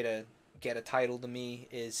best way to get a title to me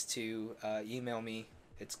is to email me.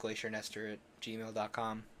 It's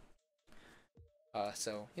glaciernestor@gmail.com.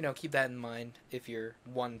 So, keep that in mind if you're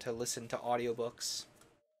one to listen to audiobooks.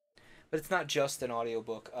 But it's not just an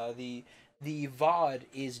audiobook. The VOD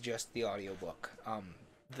is just the audiobook.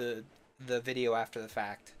 The video after the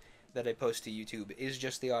fact that I post to YouTube is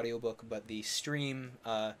just the audiobook, but the stream,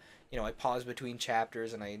 I pause between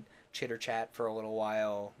chapters and I chitter chat for a little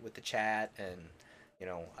while with the chat, and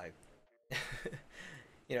I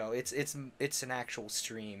it's an actual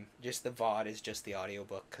stream. Just the VOD is just the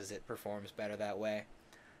audiobook because it performs better that way.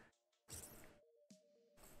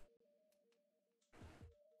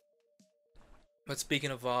 But speaking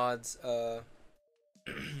of VODs,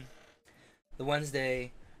 the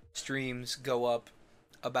Wednesday streams go up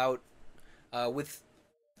about with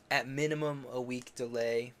at minimum a week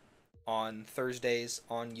delay on Thursdays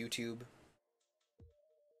on YouTube.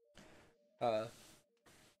 Uh,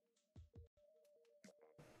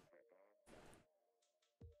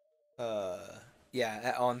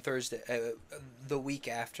 yeah, on Thursday, the week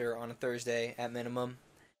after on a Thursday at minimum.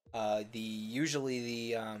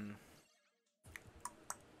 Usually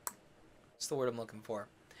what's the word I'm looking for?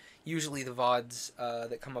 Usually the VODs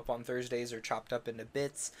that come up on Thursdays are chopped up into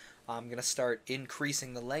bits. I'm going to start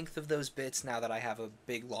increasing the length of those bits now that I have a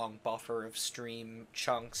big long buffer of stream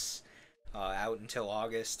chunks out until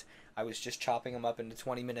August. I was just chopping them up into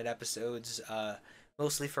 20-minute episodes,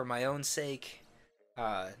 mostly for my own sake,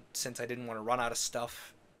 since I didn't want to run out of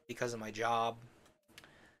stuff because of my job.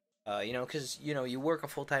 Because, you work a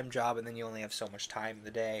full-time job and then you only have so much time in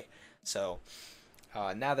the day. So,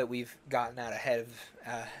 now that we've gotten out ahead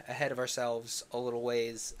of ourselves a little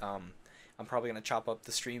ways, I'm probably going to chop up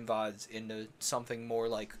the stream VODs into something more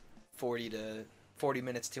like 40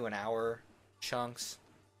 minutes to an hour chunks,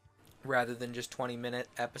 rather than just 20-minute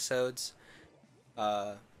episodes.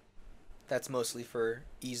 That's mostly for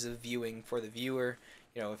ease of viewing for the viewer.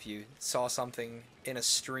 If you saw something in a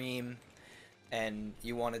stream and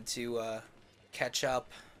you wanted to catch up.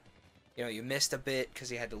 You know, you missed a bit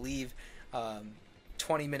because you had to leave.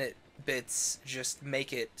 20-minute bits just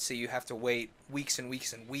make it so you have to wait weeks and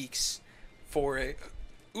weeks and weeks for a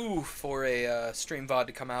stream VOD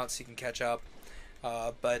to come out so you can catch up.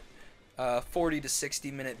 But 40 to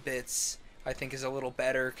 60-minute bits I think is a little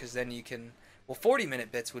better, because then you can, well,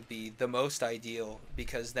 40-minute bits would be the most ideal,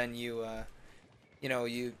 because then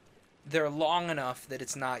they're long enough that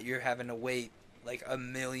it's not you're having to wait like a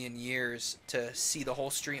million years to see the whole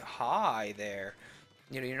stream. Hi there.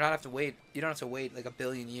 You know, you don't have to wait like a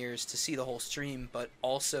billion years to see the whole stream, but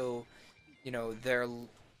also, they're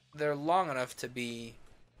long enough to be,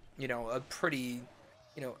 a pretty,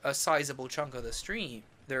 a sizable chunk of the stream.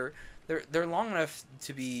 They're long enough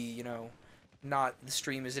to be, not, the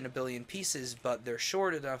stream is in a billion pieces, but they're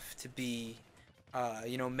short enough to be,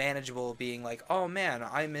 manageable, being like, oh man,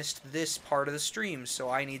 I missed this part of the stream, so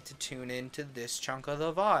I need to tune into this chunk of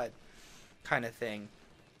the VOD, kind of thing.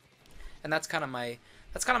 And that's kind of my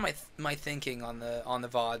thinking on the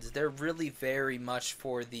VODs. They're really very much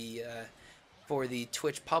for the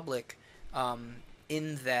Twitch public,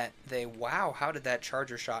 in that wow, how did that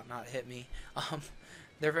charger shot not hit me?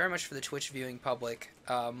 They're very much for the Twitch viewing public.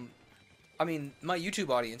 I mean, my YouTube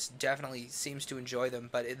audience definitely seems to enjoy them,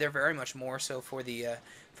 but they're very much more so for the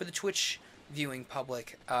Twitch viewing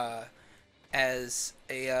public, as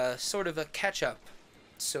a sort of a catch-up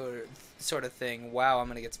sort of thing. Wow, I'm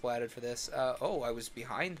gonna get splatted for this. Oh, I was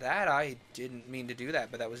behind that. I didn't mean to do that,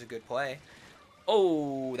 but that was a good play.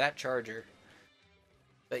 Oh, that charger.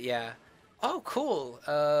 But yeah. Oh, cool.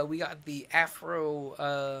 We got the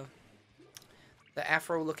afro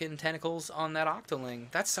looking tentacles on that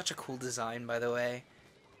octoling. That's such a cool design, by the way.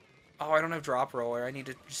 Oh, I don't have drop roller. I need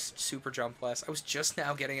to just super jump less. I was just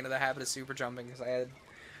now getting into the habit of super jumping because I had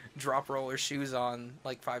drop roller shoes on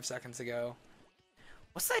like 5 seconds ago.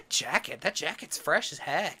 What's that jacket? That jacket's fresh as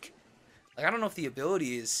heck. Like, I don't know if the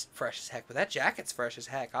ability is fresh as heck, but that jacket's fresh as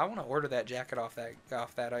heck. I want to order that jacket off that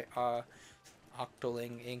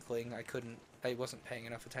octoling inkling. I wasn't paying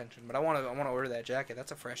enough attention, but I want to order that jacket.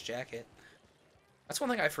 That's a fresh jacket. That's one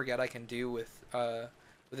thing I forget I can do with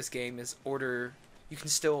this game, is order. You can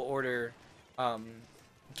still order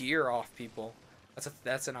gear off people.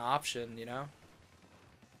 That's an option, you know.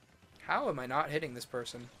 How am I not hitting this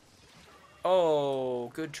person? Oh,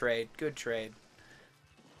 good trade, good trade.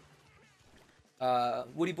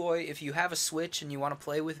 Woody boy, if you have a Switch and you want to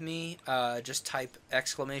play with me, just type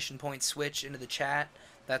 !Switch into the chat.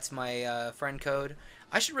 That's my friend code.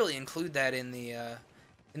 I should really include that in the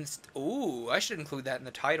I should include that in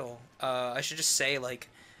the title. I should just say like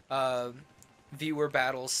viewer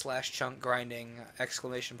battles / chunk grinding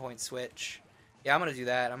 !Switch. Yeah, I'm gonna do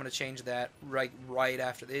that. I'm gonna change that right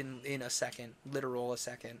after, in a second, literal a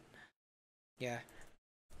second. Yeah.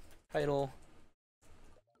 Title.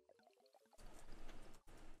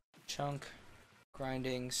 Chunk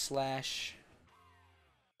grinding /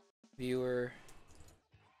 viewer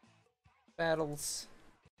battles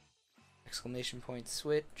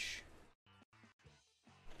 !Switch.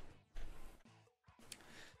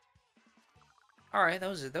 All right, that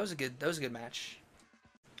was a good match.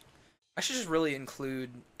 I should just really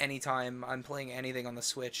include anytime I'm playing anything on the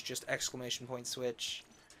Switch, just !Switch.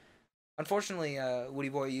 Unfortunately, Woody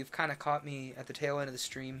boy, you've kind of caught me at the tail end of the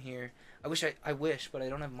stream here. I wish, but I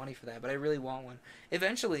don't have money for that. But I really want one.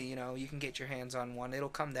 Eventually, you can get your hands on one. It'll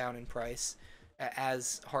come down in price,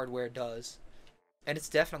 as hardware does, and it's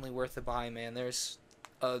definitely worth the buy, man. There's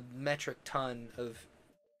a metric ton of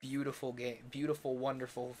beautiful,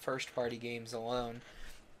 wonderful first-party games alone,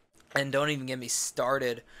 and don't even get me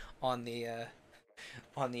started on the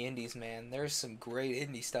indies, man. There's some great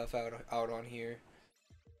indie stuff out on here.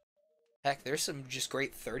 Heck, there's some just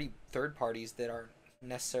great third parties that aren't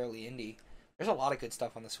necessarily indie. There's a lot of good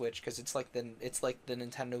stuff on the Switch, because it's like the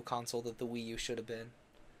Nintendo console that the Wii U should have been.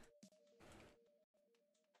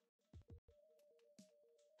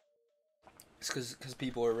 It's because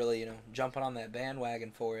people are really jumping on that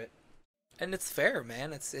bandwagon for it, and it's fair,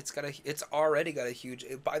 man. It's already got a huge.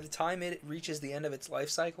 By the time it reaches the end of its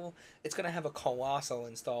life cycle, it's gonna have a colossal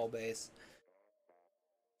install base.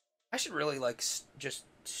 I should really just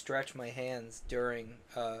stretch my hands during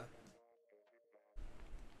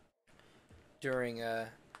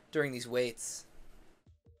these waits.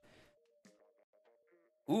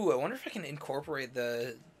 Ooh, I wonder if I can incorporate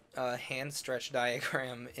the hand stretch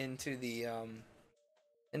diagram into the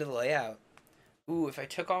layout. Ooh, if I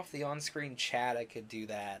took off the on-screen chat, I could do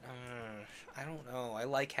that. I don't know. I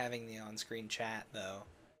like having the on-screen chat, though.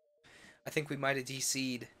 I think we might have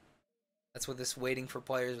DC'd. That's what this waiting for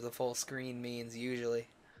players with a full screen means, usually.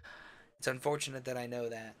 It's unfortunate that I know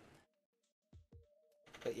that.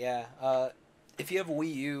 But yeah, if you have a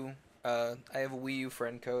Wii U, I have a Wii U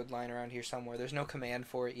friend code lying around here somewhere. There's no command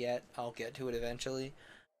for it yet. I'll get to it eventually.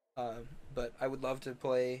 But I would love to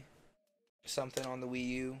play something on the Wii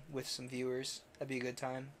U with some viewers. That'd be a good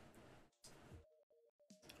time.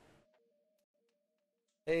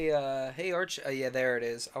 Hey, hey Arch. Yeah, there it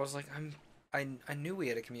is. I was like, I knew we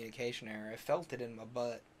had a communication error. I felt it in my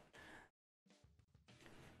butt.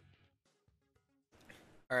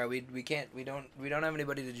 All right, we can't we don't have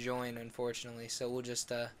anybody to join, unfortunately. So we'll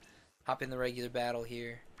just hop in the regular battle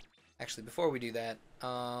here. Actually, before we do that,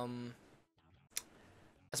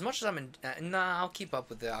 as much as I'm in, nah, I'll keep up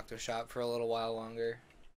with the Octo Shop for a little while longer.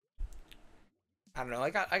 I don't know.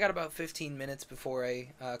 I got about 15 minutes before I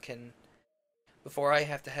have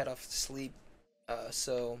to head off to sleep.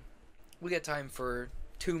 So we get time for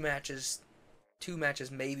two matches,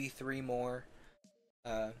 maybe three more.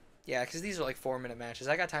 Yeah, because these are like 4-minute matches.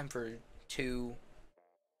 I got time for two,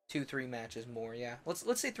 3 matches more. Yeah,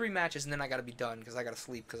 let's say 3 matches, and then I gotta be done because I gotta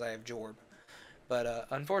sleep because I have Jorb. But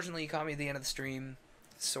unfortunately, you caught me at the end of the stream,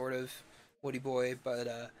 sort of, Woody boy.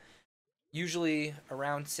 But usually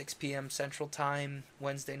around 6 p.m. Central Time,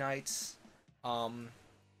 Wednesday nights.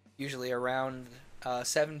 Usually around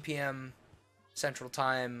 7 p.m. Central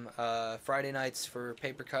Time, Friday nights for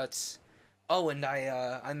paper cuts. Oh, and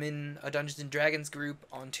I'm in a Dungeons and Dragons group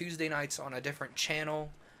on Tuesday nights on a different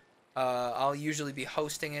channel. I'll usually be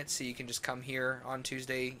hosting it, so you can just come here on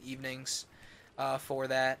Tuesday evenings for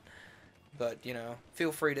that. But you know,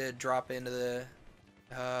 feel free to drop into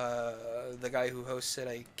the guy who hosts it.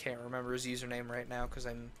 I can't remember his username right now because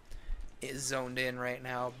I'm zoned in right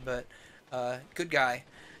now. But good guy,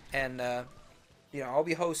 and you know, I'll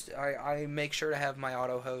be I make sure to have my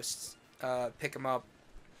auto hosts pick them up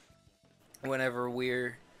whenever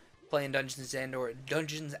we're playing Dungeons and or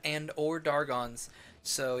Dargons.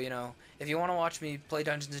 So, you know, if you want to watch me play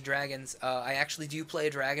Dungeons and Dragons, I actually do play a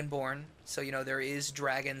Dragonborn. So, you know, there is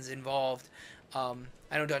dragons involved. I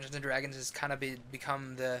know Dungeons and Dragons has kind of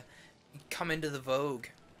come into the vogue,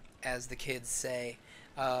 as the kids say,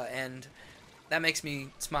 and that makes me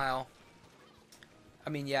smile. I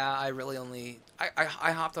mean, yeah, I really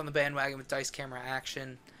I hopped on the bandwagon with Dice Camera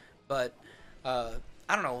Action, but I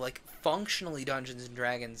don't know, like functionally Dungeons and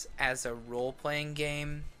Dragons as a role-playing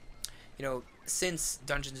game, you know, since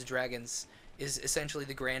Dungeons and Dragons is essentially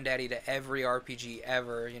the granddaddy to every RPG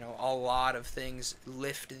ever, you know, a lot of things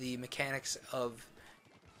lift the mechanics of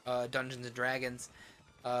Dungeons and Dragons.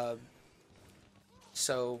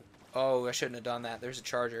 So, oh, I shouldn't have done that. There's a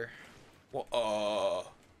charger.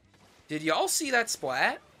 Well, did y'all see that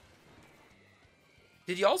splat?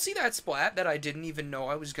 Did y'all see that splat that I didn't even know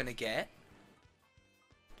I was gonna get?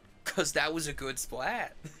 Cause that was a good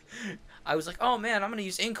splat. I was like, oh man, I'm gonna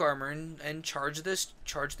use ink armor and charge this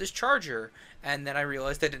charger, and then I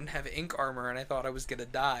realized I didn't have ink armor and I thought I was gonna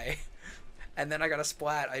die, and then I got a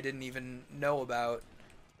splat I didn't even know about.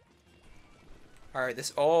 All right,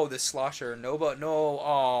 this slosher, no,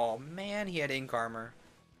 oh man, he had ink armor.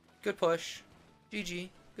 Good push, GG,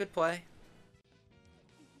 good play.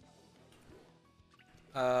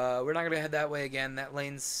 We're not gonna head that way again. That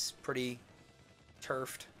lane's pretty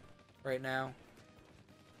turfed right now.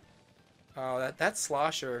 Oh, that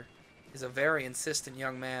slosher is a very insistent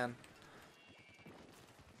young man.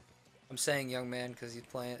 I'm saying young man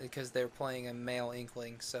because they're playing a male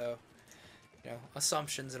inkling, so you know,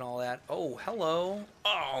 assumptions and all that. Oh, hello.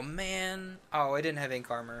 Oh man. Oh, I didn't have ink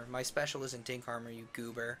armor. My special isn't ink armor, you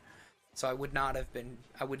goober. So I would not have been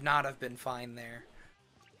fine there.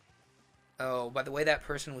 Oh, by the way that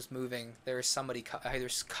person was moving, there was somebody either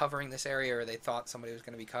covering this area or they thought somebody was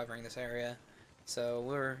going to be covering this area. So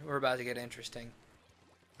we're about to get interesting.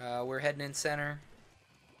 We're heading in center,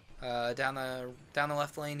 down the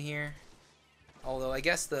left lane here. Although I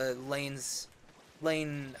guess the lane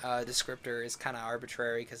descriptor is kind of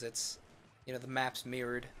arbitrary because it's, you know, the map's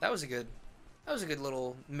mirrored. That was a good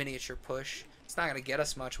little miniature push. It's not gonna get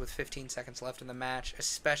us much with 15 seconds left in the match,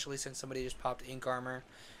 especially since somebody just popped ink armor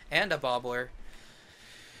and a bobbler.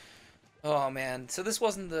 Oh man, so this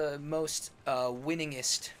wasn't the most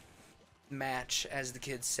winningest match, as the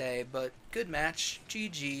kids say, but good match.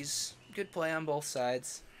 GG's. Good play on both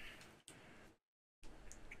sides.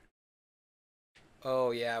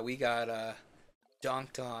 Oh yeah, we got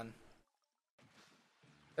dunked on.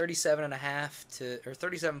 37.5 or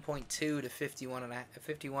 37.2 to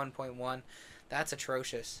 51.1. That's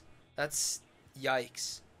atrocious. That's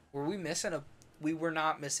yikes. We were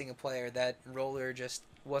not missing a player. That roller just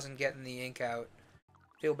wasn't getting the ink out.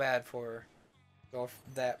 Feel bad for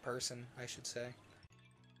that person, I should say.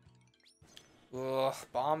 Ugh,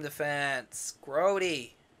 bomb defense.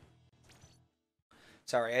 Grody.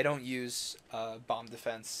 Sorry, I don't use bomb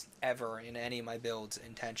defense ever in any of my builds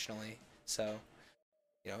intentionally. So,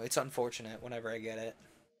 you know, it's unfortunate whenever I get it.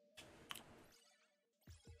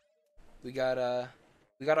 We got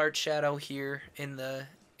Art Shadow here in the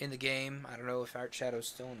game. I don't know if Art Shadow's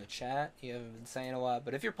still in the chat. You haven't been saying a lot,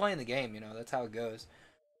 but if you're playing the game, you know, that's how it goes.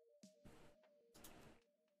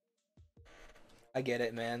 I get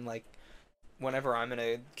it, man. Like, whenever I'm in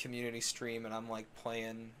a community stream and I'm like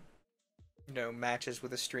playing, you know, matches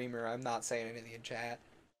with a streamer, I'm not saying anything in chat.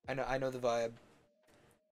 I know the vibe.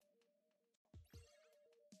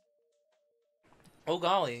 Oh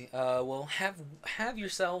golly, well have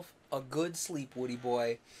yourself a good sleep, Woody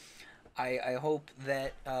boy. I hope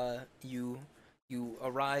that you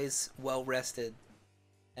arise well rested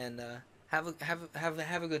and have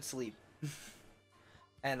a good sleep.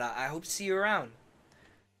 And I hope to see you around.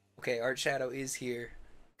 Okay, Art Shadow is here.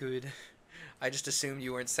 Good. I just assumed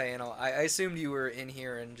you weren't saying I assumed you were in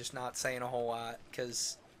here and just not saying a whole lot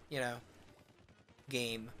because, you know,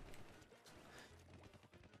 game.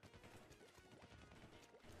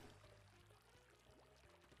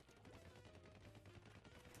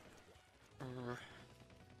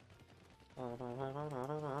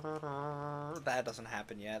 That doesn't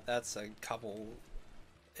happen yet. That's a couple.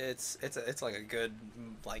 It's like a good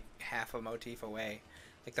like half a motif away.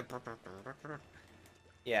 Like the.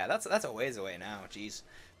 Yeah, that's a ways away now. Jeez.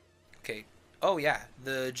 Okay. Oh yeah,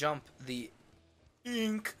 the jump, the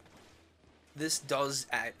ink. This does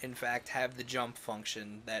in fact have the jump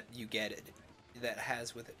function that you get it. That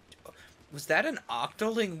has with it. Was that an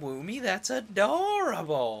Octoling Woomy? That's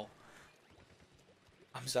adorable.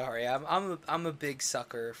 I'm sorry. I'm a big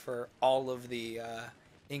sucker for all of the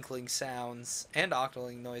Inkling sounds and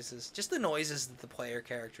Octoling noises. Just the noises that the player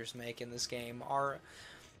characters make in this game are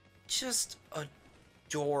just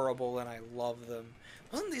adorable, and I love them.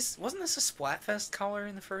 Wasn't this a Splatfest color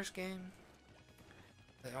in the first game?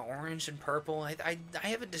 The orange and purple. I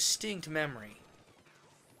have a distinct memory.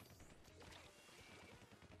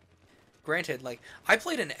 Granted, like, I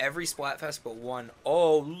played in every Splatfest but one.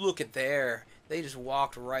 Oh, look at there. They just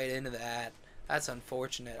walked right into that. That's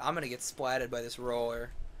unfortunate. I'm gonna get splatted by this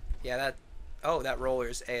roller. Yeah, that... Oh, that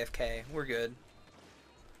roller's AFK. We're good.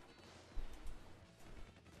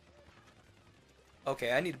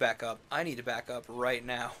 Okay, I need to back up. I need to back up right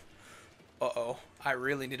now. Uh-oh. I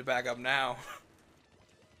really need to back up now.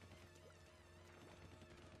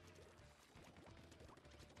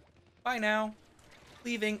 Bye now.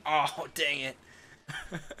 Leaving. Oh, dang it.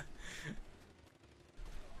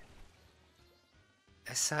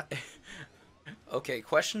 Okay,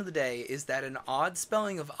 question of the day. Is that an odd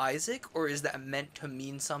spelling of Isaac, or is that meant to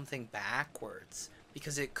mean something backwards?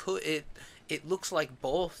 Because it looks like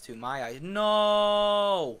both to my eyes.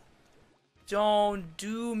 No! Don't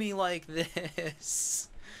do me like this.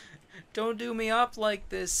 Don't do me up like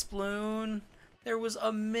this, Sploon. There was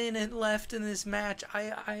a minute left in this match.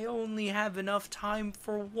 I only have enough time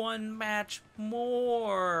for one match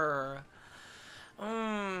more.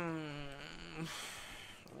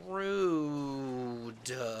 Rude.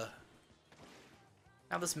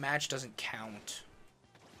 Now this match doesn't count.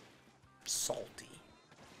 Salty.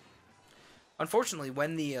 Unfortunately,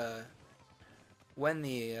 when the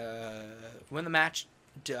match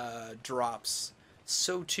drops,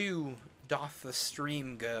 so too doth the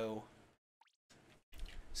stream go.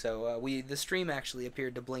 So the stream actually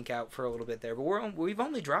appeared to blink out for a little bit there, but we've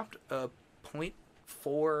only dropped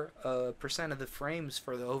 0.4% of the frames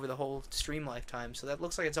for over the whole stream lifetime. So that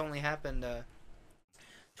looks like it's only happened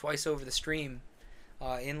twice over the stream,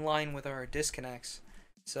 in line with our disconnects.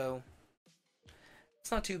 So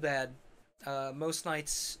it's not too bad. Most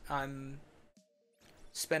nights I'm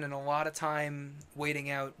spending a lot of time waiting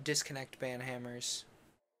out disconnect banhammers.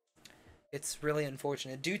 It's really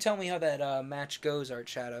unfortunate. Do tell me how that match goes, Art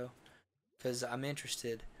Shadow, because I'm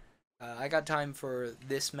interested. I got time for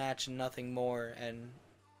this match and nothing more, and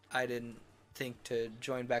I didn't think to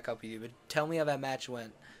join back up with you. But tell me how that match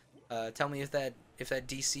went. Tell me if that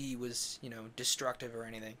DC was, you know, destructive or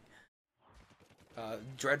anything.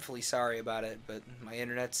 Dreadfully sorry about it, but my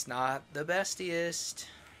internet's not the bestiest.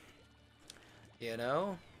 You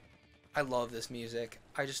know? I love this music.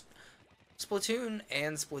 Splatoon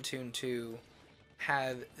and Splatoon 2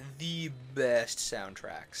 have the best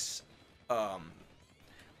soundtracks.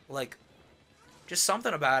 Like, just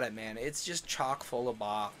something about it, man. It's just chock full of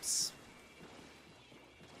bops.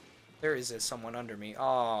 There is someone under me.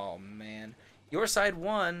 Oh, man. Your side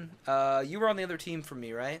won. You were on the other team from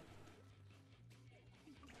me, right?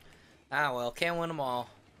 Ah, well, can't win them all.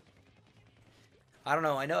 I don't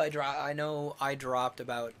know. I know I dropped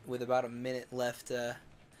about with about a minute left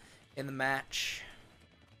in the match.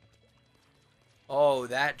 Oh,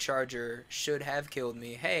 that charger should have killed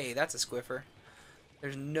me. Hey, that's a squiffer.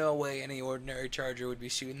 There's no way any ordinary charger would be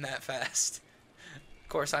shooting that fast. Of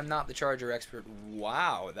course, I'm not the charger expert.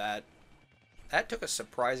 Wow, that took a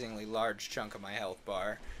surprisingly large chunk of my health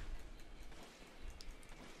bar.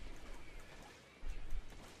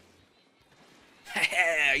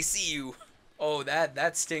 I see you. Oh, that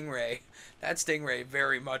stingray. That stingray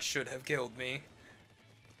very much should have killed me.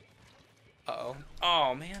 Uh-oh.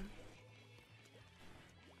 Oh, man.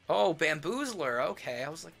 Oh, bamboozler. Okay, I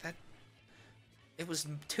was like that. It was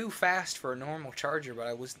too fast for a normal charger, but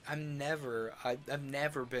I've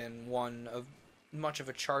never been one of much of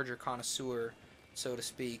a charger connoisseur, so to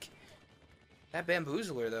speak. That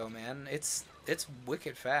bamboozler though, man, it's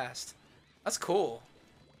wicked fast. That's cool.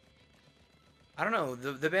 I don't know,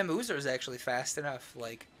 the bamboozler is actually fast enough,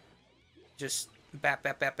 like just bap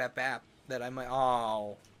bap bap bap bap that I might.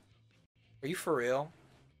 Oh, are you for real?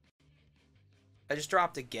 I just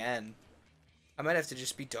dropped again. I might have to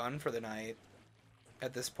just be done for the night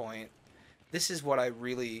at this point. This is what I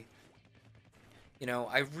really,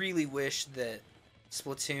 I really wish that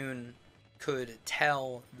Splatoon could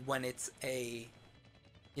tell when it's a,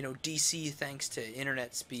 DC thanks to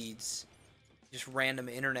internet speeds, just random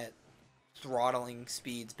internet throttling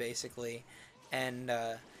speeds basically, and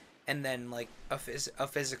then like a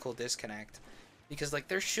physical disconnect, because like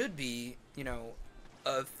there should be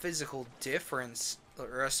a physical difference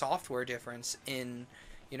or a software difference in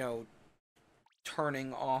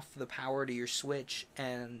turning off the power to your Switch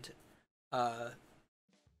and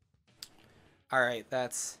alright,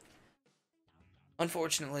 that's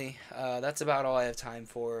unfortunately that's about all I have time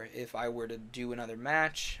for. If I were to do another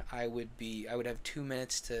match, I would have 2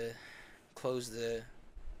 minutes to close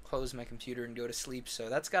my computer and go to sleep, so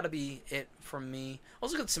that's got to be it from me.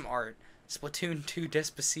 Also got some art. Splatoon 2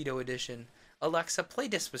 Despacito edition. Alexa, play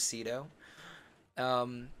Despacito.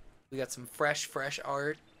 We got some fresh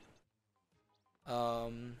art. What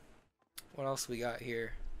else we got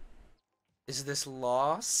here? Is this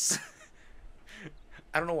Loss?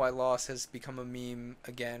 I don't know why Loss has become a meme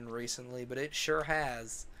again recently, but it sure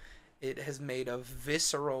has. It has made a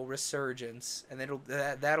visceral resurgence, and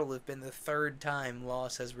that'll have been the third time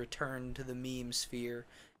Loss has returned to the meme sphere,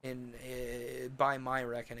 by my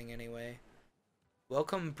reckoning anyway.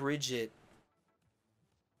 Welcome, Bridget.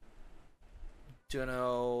 Don't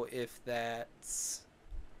know if that's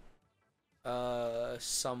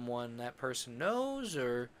someone that person knows,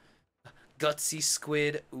 or Gutsy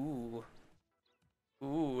Squid. Ooh,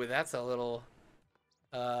 that's a little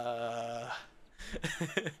that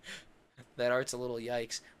art's a little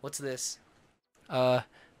yikes. What's this?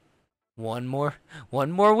 One more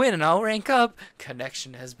win and I'll rank up.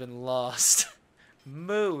 Connection has been lost.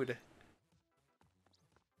 Mood.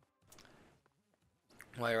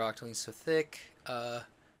 Why are octolines so thick?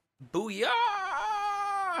 Booyah!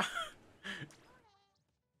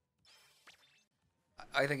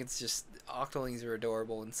 I think it's just octolings are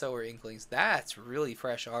adorable, and so are inklings. That's really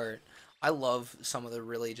fresh art. I love some of the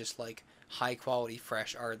really just like high quality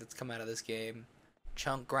fresh art that's come out of this game.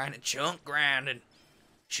 Chunk grinding, chunk grinding,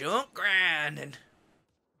 chunk grinding.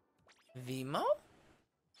 Vimo?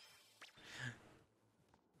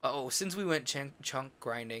 Oh, since we went chunk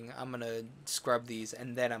grinding, I'm gonna scrub these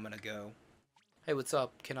and then I'm gonna go. Hey, what's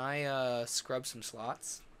up? Can I scrub some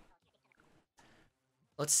slots?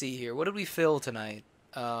 Let's see here. What did we fill tonight?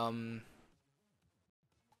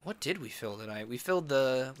 What did we fill tonight? We filled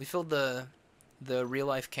the real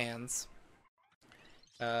life cans.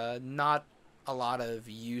 Not a lot of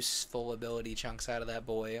useful ability chunks out of that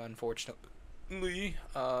boy, unfortunately.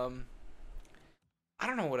 I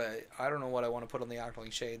don't know what I want to put on the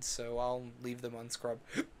Octoling Shades, so I'll leave them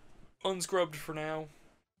unscrubbed for now.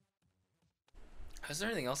 Is there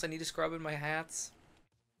anything else I need to scrub in my hats?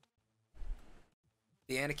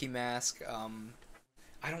 The Anarchy mask,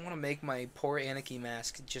 I don't want to make my poor Anarchy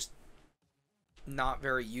mask just not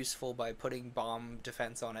very useful by putting bomb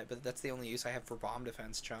defense on it, but that's the only use I have for bomb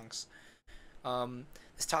defense chunks.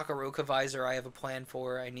 This Takaroka visor I have a plan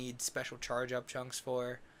for. I need special charge up chunks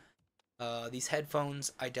for. These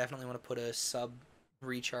headphones I definitely want to put a sub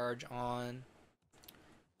recharge on.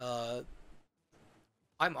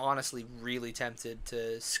 I'm honestly really tempted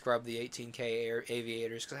to scrub the 18K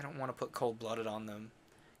aviators because I don't want to put cold-blooded on them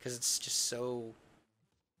because it's just so...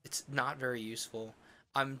 it's not very useful.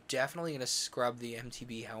 I'm definitely going to scrub the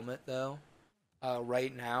MTB helmet though,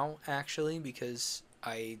 right now actually, because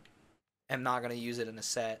I am not going to use it in a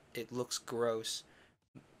set. It looks gross.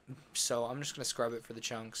 So I'm just going to scrub it for the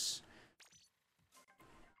chunks.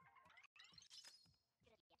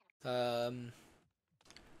 Um,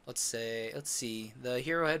 let's see. The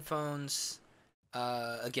hero headphones,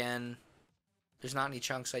 again, there's not any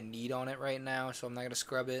chunks I need on it right now, so I'm not gonna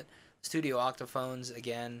scrub it. Studio Octophones,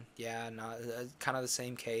 again, yeah, not kind of the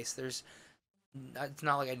same case. It's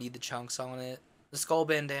not like I need the chunks on it. The skull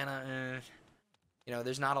bandana, you know,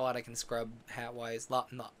 there's not a lot I can scrub hat wise.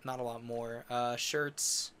 Not a lot more.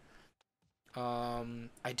 Shirts.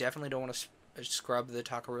 I definitely don't want to scrub the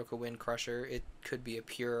Takaruka Wind Crusher. It could be a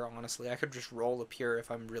pure, honestly. I could just roll a pure if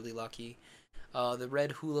I'm really lucky. The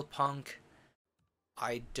red hula punk.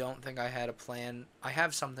 I don't think I had a plan. I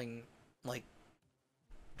have something like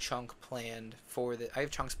chunk planned for the. I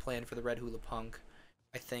have chunks planned for the red hula punk.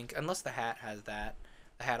 I think, unless the hat has that.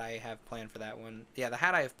 The hat I have planned for that one. Yeah, the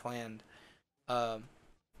hat I have planned. Um,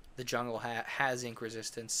 the jungle hat has ink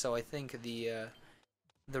resistance, so I think the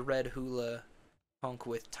red hula punk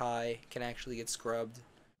with tie can actually get scrubbed.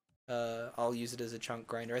 I'll use it as a chunk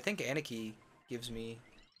grinder. I think Anarchy gives me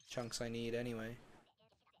chunks I need anyway.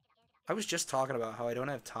 I was just talking about how I don't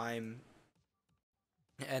have time,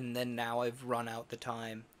 and then now I've run out the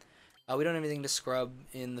time. We don't have anything to scrub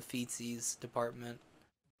in the feetsies department,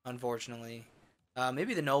 unfortunately.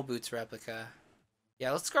 Maybe the Null Boots replica.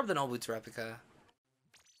 Yeah, let's scrub the Null Boots replica.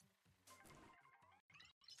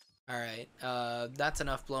 Alright, that's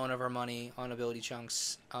enough blowing of our money on ability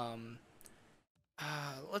chunks.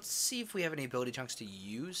 Let's see if we have any ability chunks to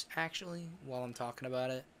use, actually, while I'm talking about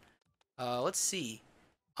it. Let's see.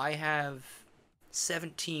 I have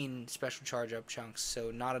 17 special charge up chunks,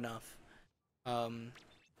 so not enough.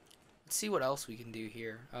 Let's see what else we can do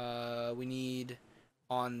here. We need,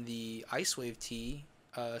 on the Ice Wave T,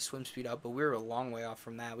 swim speed up, but we're a long way off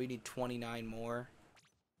from that. We need 29 more.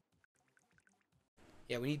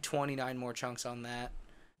 Yeah, we need 29 more chunks on that.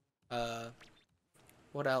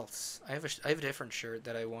 What else? I have a different shirt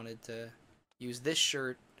that I wanted to use. This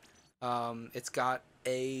shirt, it's got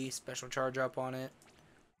a special charge up on it.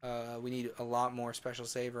 We need a lot more special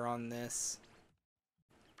saver on this.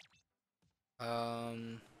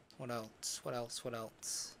 What else? What else? What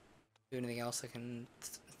else? Do anything else I can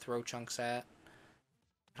throw chunks at?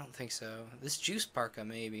 I don't think so. This juice parka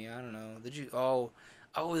maybe. I don't know. The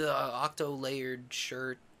the octo layered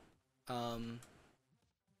shirt. I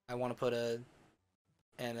want to put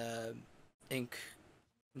an ink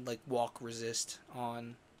like walk resist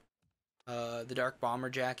on. The dark bomber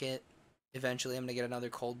jacket. Eventually, I'm gonna get another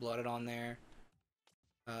cold blooded on there.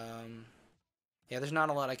 Yeah, there's not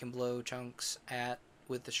a lot I can blow chunks at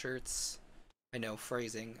with the shirts. I know,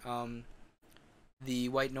 phrasing. The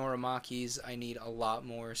white Noramakis, I need a lot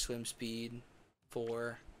more swim speed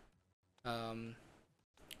for. The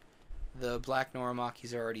black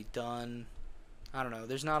Noramakis are already done. I don't know.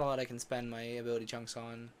 There's not a lot I can spend my ability chunks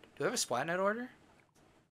on. Do I have a Splatnet order?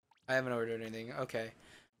 I haven't ordered anything. Okay.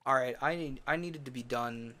 Alright, I needed to be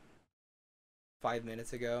done 5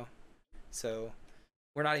 minutes ago. So,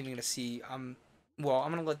 we're not even going to see... well,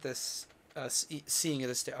 I'm going to let this... seeing of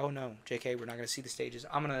the stage... Oh no, JK, we're not going to see the stages.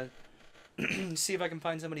 I'm going to see if I can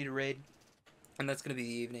find somebody to raid. And that's going to be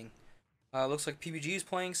the evening. Looks like PBG is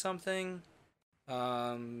playing something.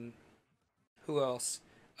 Who else?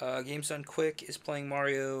 Games Done Quick is playing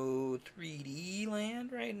Mario 3D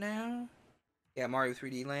Land right now. Yeah, Mario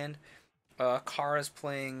 3D Land. Kara's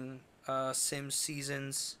playing Sims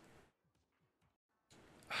Seasons.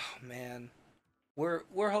 Oh man, we're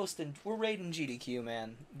raiding GDQ,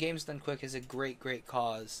 man. Games Done Quick is a great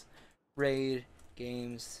cause. Raid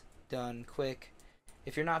Games Done Quick.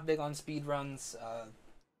 If you're not big on speedruns,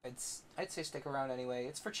 I'd say stick around anyway.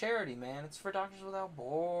 It's for charity, man. It's for Doctors Without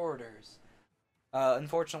Borders.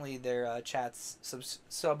 Unfortunately, their chat's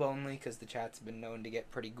sub only because the chat's been known to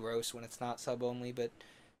get pretty gross when it's not sub only. But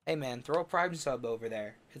hey, man, throw a Prime sub over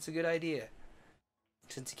there. It's a good idea.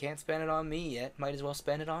 Since you can't spend it on me yet, might as well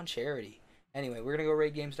spend it on charity. Anyway, we're gonna go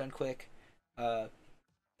raid Games Done Quick.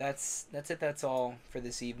 That's it. That's all for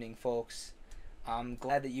this evening, folks. I'm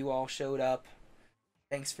glad that you all showed up.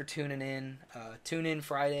 Thanks for tuning in. Tune in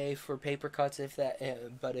Friday for paper cuts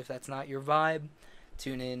but if that's not your vibe,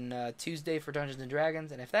 tune in Tuesday for Dungeons and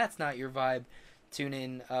Dragons, and if that's not your vibe, tune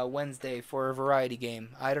in Wednesday for a variety game.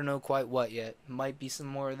 I don't know quite what yet. Might be some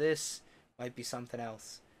more of this, might be something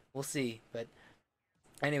else. We'll see. But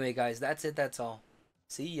anyway, guys, that's it. That's all.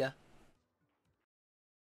 See ya.